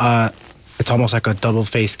is it's almost like a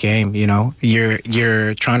double-faced game.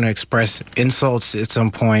 You're trying to express insults at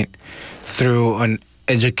some point through an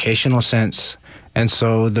educational sense. And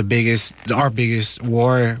so our biggest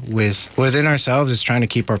war within ourselves is trying to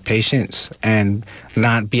keep our patience and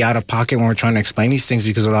not be out of pocket when we're trying to explain these things,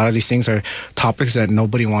 because a lot of these things are topics that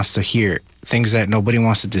nobody wants to hear, things that nobody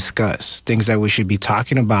wants to discuss, things that we should be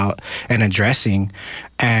talking about and addressing.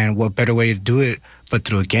 And what better way to do it but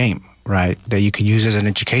through a game, right? That you can use as an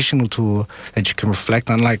educational tool that you can reflect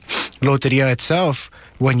on. Like Loteria itself,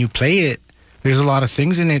 when you play it, there's a lot of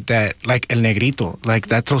things in it that, like El Negrito, like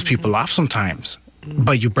that throws people off sometimes.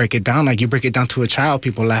 But you break it down, like you break it down to a child,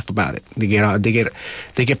 people laugh about it. They get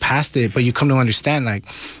past it, but you come to understand, like,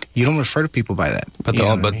 you don't refer to people by that. But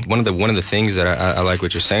one of the things that I like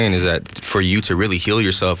what you're saying is that for you to really heal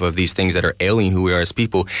yourself of these things that are alien who we are as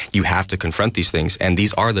people, you have to confront these things, and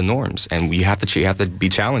these are the norms, and you have to be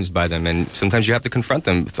challenged by them, and sometimes you have to confront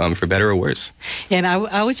them for better or worse. And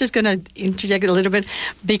I was just gonna interject a little bit,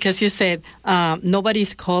 because you said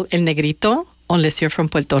nobody's called El Negrito unless you're from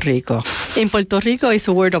Puerto Rico. In Puerto Rico, it's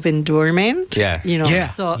a word of endurement. Yeah.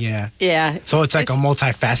 So it's like a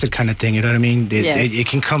multifaceted kind of thing. You know what I mean? It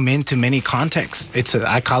can come into many contexts.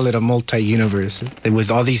 I call it a multi-universe.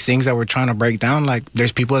 With all these things that we're trying to break down, like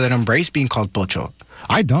there's people that embrace being called pocho.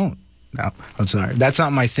 I don't. No, I'm sorry. That's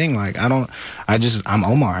not my thing. Like, I'm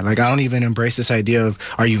Omar. Like, I don't even embrace this idea of,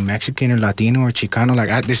 are you Mexican or Latino or Chicano?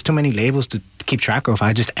 Like, there's too many labels to keep track of.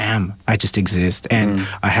 I just am. I just exist. And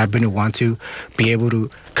I happen to want to be able to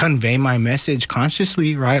convey my message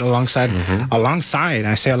consciously, right? Alongside,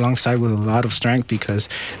 I say alongside with a lot of strength, because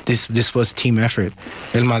this was team effort.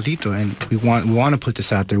 El Maldito. And we want to put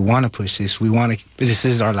this out there. We want to push this. This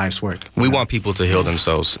is our life's work. We want people to heal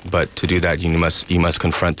themselves, but to do that, you must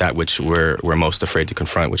confront that which we're most afraid to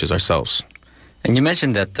confront, which is ourselves. And you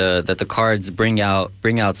mentioned that the cards bring out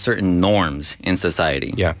certain norms in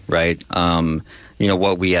society. Yeah. Right.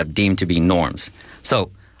 What we have deemed to be norms. So,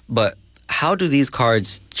 but how do these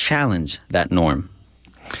cards challenge that norm?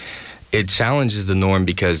 It challenges the norm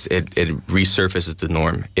because it resurfaces the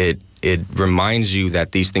norm. It reminds you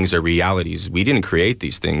that these things are realities. We didn't create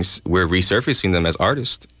these things. We're resurfacing them as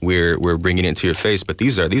artists. We're bringing it into your face. But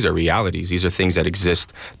these are realities. These are things that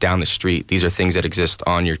exist down the street. These are things that exist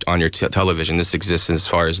on your television. This exists as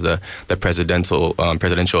far as the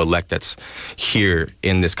presidential elect that's here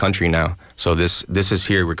in this country now. So this is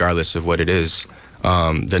here regardless of what it is.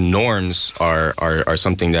 The norms are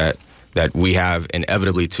something that we have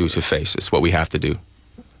inevitably to face. It's what we have to do.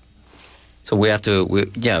 So we have to, we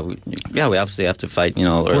absolutely have to fight,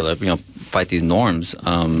 fight these norms.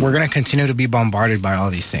 We're going to continue to be bombarded by all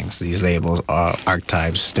these things, these labels,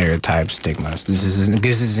 archetypes, stereotypes, stigmas. This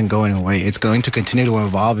isn't going away. It's going to continue to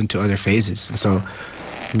evolve into other phases. And so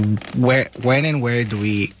when and where do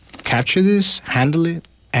we capture this, handle it,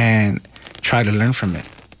 and try to learn from it,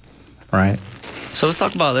 right? So let's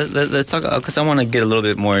talk about because I want to get a little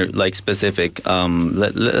bit more specific.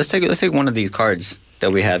 Let's take one of these cards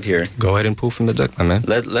that we have here. Go ahead and pull from the deck, my man.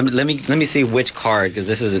 Let me see which card, because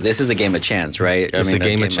this is a game of chance, right? It's a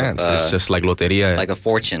game of chance. It's just like loteria, like a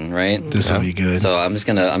fortune, right? This will be good. So I'm just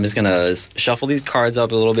gonna shuffle these cards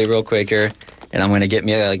up a little bit real quick here, and I'm gonna get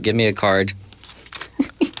me a card.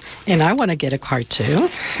 And I want to get a card too.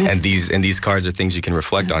 And these cards are things you can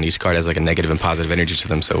reflect on. Each card has like a negative and positive energy to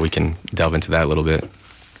them, so we can delve into that a little bit.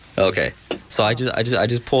 Okay. So I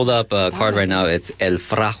just pulled up a card right now. It's El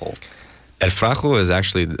Frajo. El Frajo is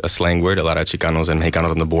actually a slang word. A lot of Chicanos and Mexicanos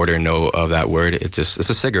on the border know of that word. It's a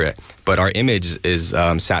cigarette. But our image is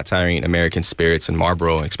satiring American spirits and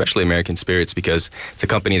Marlboro, especially American spirits, because it's a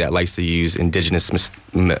company that likes to use indigenous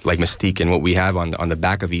mystique. And what we have on the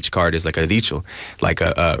back of each card is like a dicho, like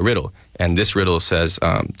a riddle. And this riddle says,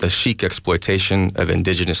 the chic exploitation of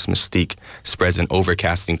indigenous mystique spreads an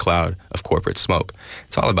overcasting cloud of corporate smoke.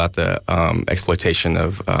 It's all about the exploitation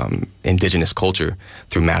of indigenous culture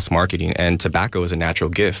through mass marketing. And tobacco is a natural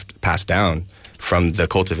gift passed down from the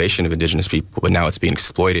cultivation of indigenous people, but now it's being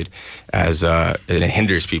exploited as it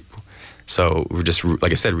hinders people. So we're just,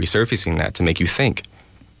 like I said, resurfacing that to make you think,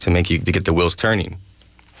 to get the wheels turning.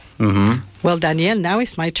 Mm-hmm. Well, Daniel, now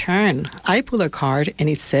it's my turn. I pull a card and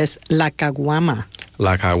it says La Caguama.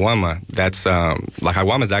 La Caguama. That's La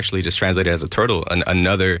Caguama is actually just translated as a turtle,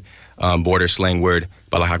 another border slang word.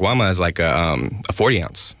 But La Caguama is like a 40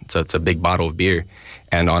 ounce. It's a big bottle of beer.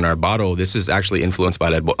 And on our bottle, this is actually influenced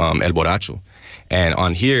by El Borracho. And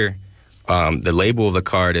on here, the label of the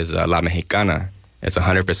card is La Mexicana. It's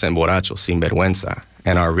 100% borracho, sin vergüenza.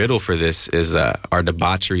 And our riddle for this is our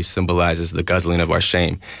debauchery symbolizes the guzzling of our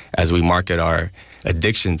shame as we market our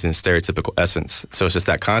addictions in stereotypical essence. So it's just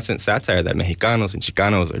that constant satire that Mexicanos and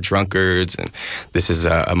Chicanos are drunkards, and this is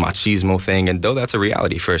a machismo thing. And though that's a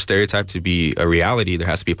reality, for a stereotype to be a reality, there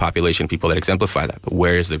has to be a population of people that exemplify that. But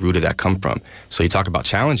where does the root of that come from? So you talk about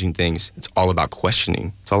challenging things, it's all about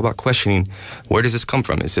questioning. It's all about questioning, where does this come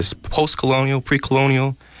from? Is this post-colonial,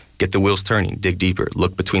 pre-colonial? Get the wheels turning, dig deeper,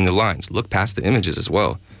 look between the lines, look past the images as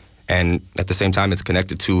well. And at the same time, it's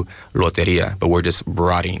connected to loteria, but we're just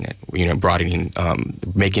broadening it,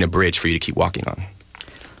 making a bridge for you to keep walking on.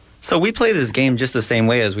 So we play this game just the same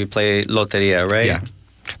way as we play loteria, right? Yeah.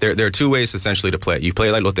 There are two ways essentially to play it. You play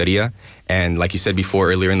like loteria, and like you said before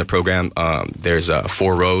earlier in the program, there's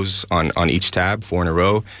 4 rows on each tab, 4 in a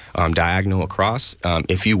row, diagonal across.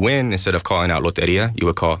 If you win, instead of calling out loteria, you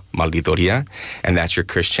would call Malditoria, and that's your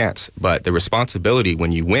cursed chance. But the responsibility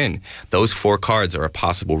when you win, those 4 cards are a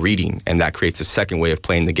possible reading, and that creates a second way of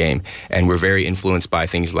playing the game. And we're very influenced by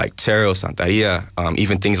things like tarot, Santeria,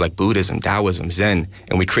 even things like Buddhism, Taoism, Zen,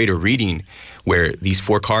 and we create a reading where these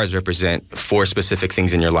 4 cards represent 4 specific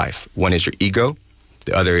things in your life. One is your ego,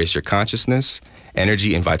 the other is your consciousness,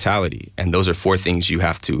 energy, and vitality. And those are 4 things you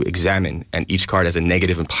have to examine. And each card has a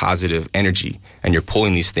negative and positive energy. And you're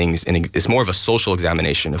pulling these things, and it's more of a social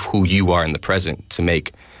examination of who you are in the present to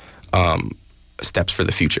make steps for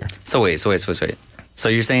the future. So wait. So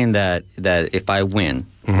you're saying that if I win,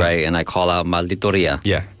 right, and I call out Malditoria,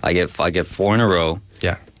 yeah, I get 4 in a row.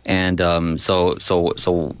 Yeah. And so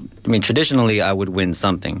I mean, traditionally I would win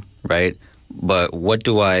something, right? But what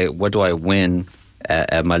do I win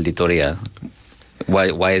at Malditoria?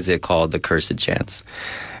 Why is it called the Cursed Chance?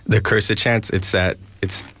 The Cursed Chance, it's that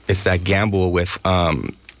gamble with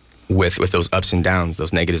those ups and downs,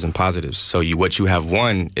 those negatives and positives. So what you have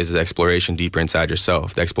won is the exploration deeper inside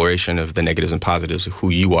yourself, the exploration of the negatives and positives of who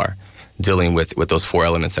you are, dealing with those four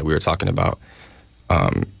elements that we were talking about.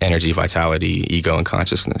 Energy, vitality, ego, and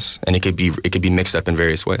consciousness, and it could be mixed up in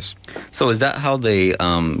various ways. So is that how they?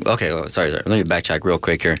 Sorry. Let me backtrack real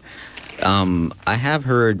quick here. I have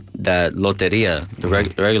heard that loteria, the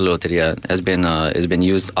regular loteria, has been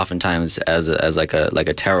used oftentimes as like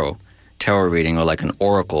a tarot reading or like an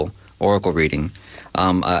oracle reading.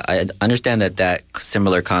 I understand that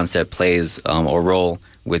similar concept plays a role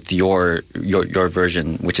with your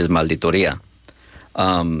version, which is Malditoria.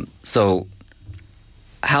 So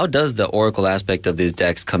how does the oracle aspect of these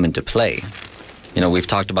decks come into play? We've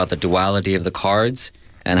talked about the duality of the cards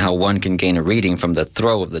and how one can gain a reading from the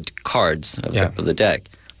throw of the cards of the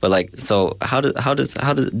deck. But so how does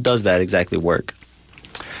that exactly work?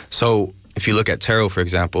 So if you look at tarot, for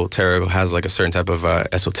example, tarot has like a certain type of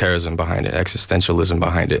esotericism behind it, existentialism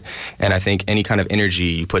behind it. And I think any kind of energy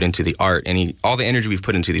you put into the art, all the energy we've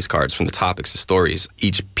put into these cards, from the topics to stories,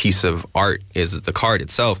 each piece of art is the card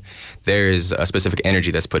itself. There is a specific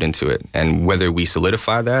energy that's put into it. And whether we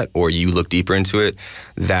solidify that or you look deeper into it,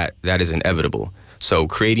 that is inevitable. So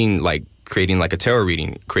creating like a tarot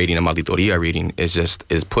reading, creating a Malditoria reading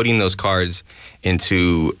is putting those cards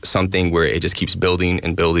into something where it just keeps building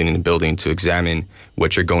and building and building to examine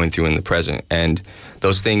what you're going through in the present. And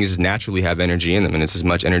those things naturally have energy in them, and it's as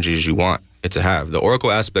much energy as you want it to have. The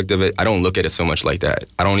oracle aspect of it, I don't look at it so much like that.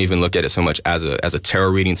 I don't even look at it so much as a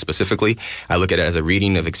tarot reading specifically. I look at it as a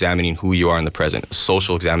reading of examining who you are in the present, a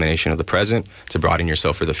social examination of the present to broaden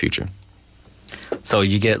yourself for the future. So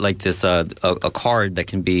you get like this a card that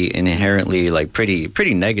can be inherently like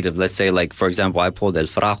pretty negative. Let's say, like, for example, I pulled El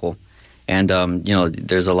Frajo, and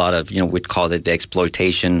there's a lot of we'd call it the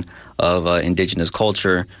exploitation of indigenous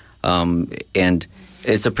culture, and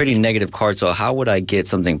it's a pretty negative card. So how would I get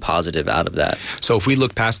something positive out of that? So if we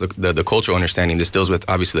look past the cultural understanding, this deals with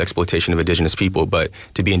obviously the exploitation of indigenous people, but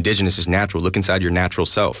to be indigenous is natural. Look inside your natural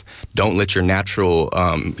self. Don't let your natural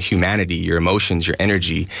humanity, your emotions, your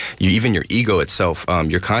energy, even your ego itself,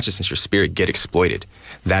 your consciousness, your spirit get exploited.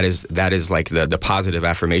 That is like the positive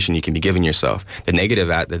affirmation you can be giving yourself. The negative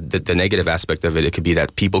the negative aspect of it, it could be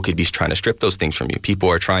that people could be trying to strip those things from you. People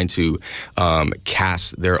are trying to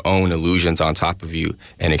cast their own illusions on top of you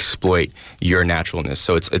and exploit your naturalness.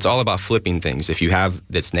 So it's all about flipping things. If you have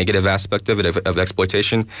this negative aspect of it, of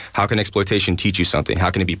exploitation, how can exploitation teach you something? How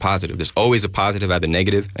can it be positive? There's always a positive out of the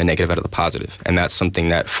negative, a negative out of the positive. And that's something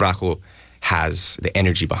that Frajo has the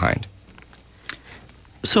energy behind.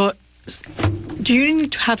 So do you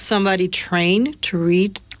need to have somebody trained to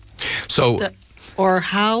read?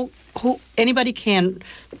 Anybody can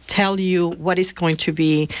tell you what is going to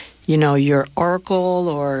be, your oracle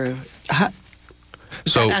or...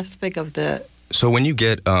 that aspect of the... So when you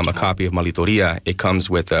get a copy of Malditoria, it comes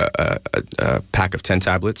with a pack of 10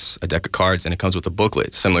 tablets, a deck of cards, and it comes with a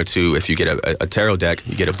booklet. Similar to if you get a tarot deck,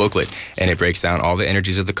 you get a booklet, and it breaks down all the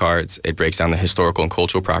energies of the cards. It breaks down the historical and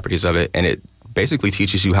cultural properties of it, and it basically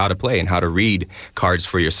teaches you how to play and how to read cards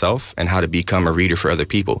for yourself and how to become a reader for other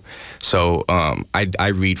people. So I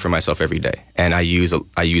read for myself every day, and I use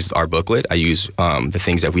our booklet. I use the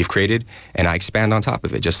things that we've created, and I expand on top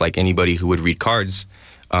of it, just like anybody who would read cards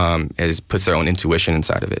puts their own intuition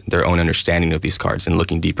inside of it, their own understanding of these cards and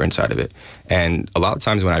looking deeper inside of it. And a lot of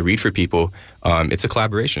times when I read for people, it's a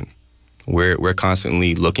collaboration. We're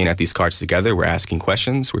constantly looking at these cards together. We're asking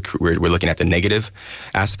questions. We're looking at the negative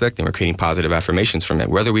aspect, and we're creating positive affirmations from it.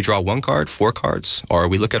 Whether we draw 1 card, 4 cards, or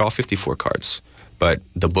we look at all 54 cards. But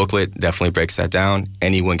the booklet definitely breaks that down.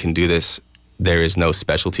 Anyone can do this. There is no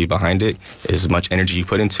specialty behind it. As much energy you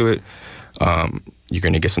put into it, you're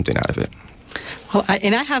going to get something out of it. Well, I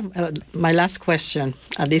have my last question,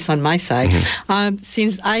 at least on my side. Mm-hmm.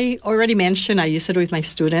 Since I already mentioned I use it with my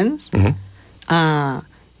students, mm-hmm.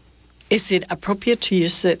 Is it appropriate to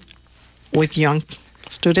use it with young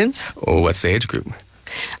students? Oh, what's the age group?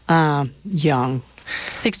 Young,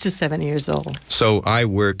 6 to 7 years old. So I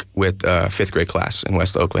work with a 5th grade class in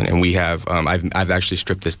West Oakland, and we have I've actually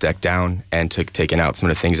stripped this deck down and taken out some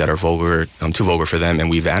of the things that are vulgar, too vulgar for them, and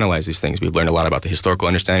we've analyzed these things. We've learned a lot about the historical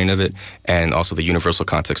understanding of it and also the universal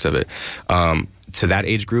context of it. To that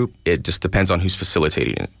age group, it just depends on who's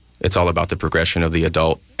facilitating it. It's all about the progression of the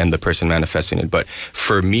adult and the person manifesting it. But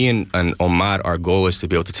for me and Omar, our goal is to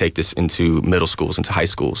be able to take this into middle schools, into high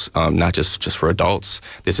schools, not just for adults.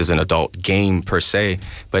 This is an adult game per se,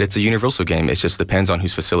 but it's a universal game. It just depends on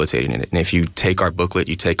who's facilitating it. And if you take our booklet,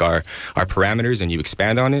 you take our parameters and you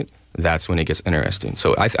expand on it, that's when it gets interesting.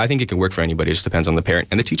 So I think it can work for anybody. It just depends on the parent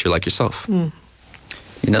and the teacher like yourself. You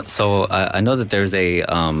know, so I know that there's a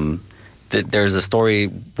story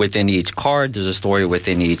within each card. There's a story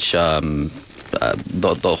within each the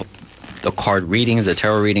card readings, the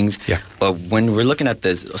tarot readings. Yeah. But when we're looking at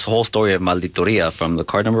this whole story of Malditoria, from the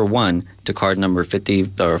card number 1 to card number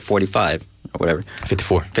 50 or 45 or whatever.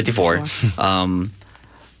 54.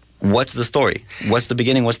 What's the story? What's the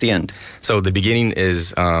beginning? What's the end? So the beginning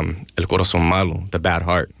is el corazón malo, the bad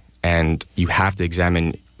heart, and you have to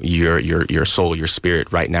examine your soul, your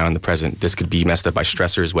spirit right now in the present. This could be messed up by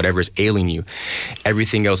stressors, whatever is ailing you.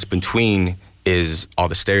 Everything else between is all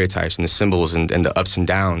the stereotypes and the symbols and the ups and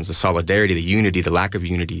downs, the solidarity, the unity, the lack of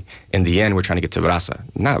unity. In the end, we're trying to get to Vraza.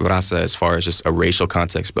 Not Vraza as far as just a racial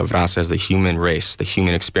context, but Vraza as the human race, the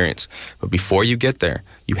human experience. But before you get there,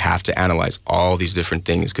 you have to analyze all these different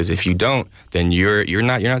things, because if you don't, then you're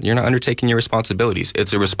not undertaking your responsibilities.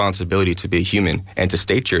 It's a responsibility to be a human and to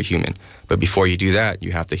state you're a human. But before you do that,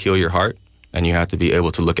 you have to heal your heart, and you have to be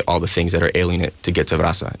able to look at all the things that are ailing it to get to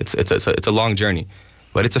Vraza. It's a long journey,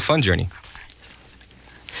 but it's a fun journey.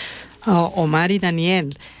 Omar y Daniel,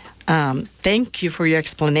 thank you for your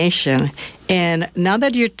explanation. And now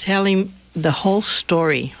that you're telling the whole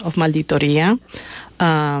story of Malditoria,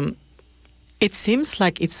 it seems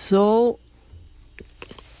like it's so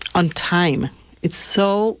on time. It's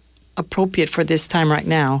so appropriate for this time right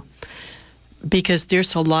now, because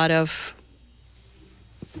there's a lot of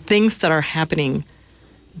things that are happening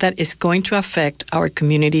that is going to affect our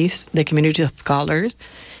communities, the community of scholars,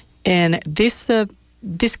 and this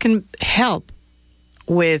can help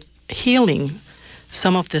with healing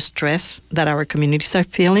some of the stress that our communities are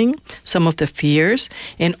feeling, some of the fears,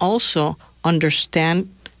 and also understand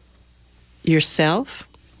yourself.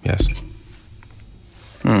 Yes.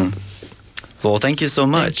 Well, thank you so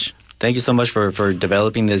much. Thank you so much for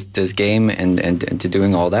developing this game and to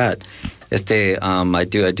doing all that. I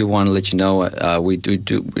do want to let you know we do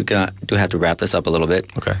have to wrap this up a little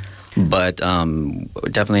bit. Okay. But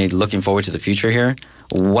definitely looking forward to the future here.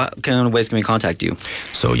 What kind of ways can we contact you?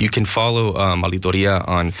 So you can follow Malditoria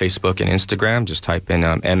on Facebook and Instagram. Just type in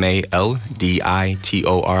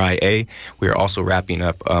Malditoria. We are also wrapping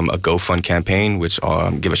up a GoFund campaign, which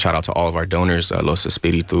give a shout out to all of our donors, Los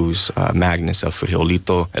Espíritus, Magnus, El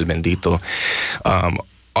Frijolito, El Bendito,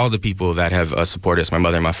 all the people that have supported us, my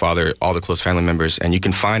mother and my father, all the close family members. And you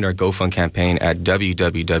can find our GoFund campaign at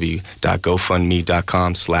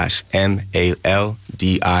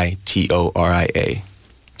www.gofundme.com/Malditoria.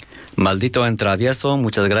 Maldito en Travieso,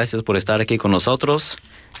 muchas gracias por estar aquí con nosotros.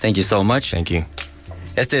 Thank you so much. Thank you.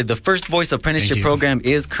 The First Voice Apprenticeship Program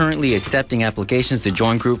is currently accepting applications to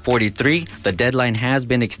join Group 43. The deadline has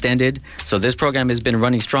been extended, so this program has been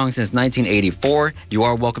running strong since 1984. You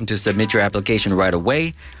are welcome to submit your application right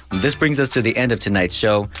away. This brings us to the end of tonight's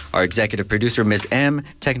show. Our executive producer, Ms. M,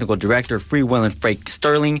 technical director, Free Will and Frank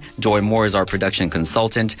Sterling. Joy Moore is our production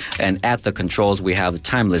consultant. And at the controls, we have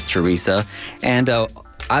Timeless Teresa. And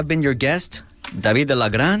I've been your guest, David de la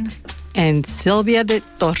Gran. And Silvia de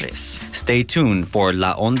Torres. Stay tuned for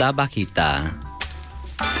La Onda Bajita.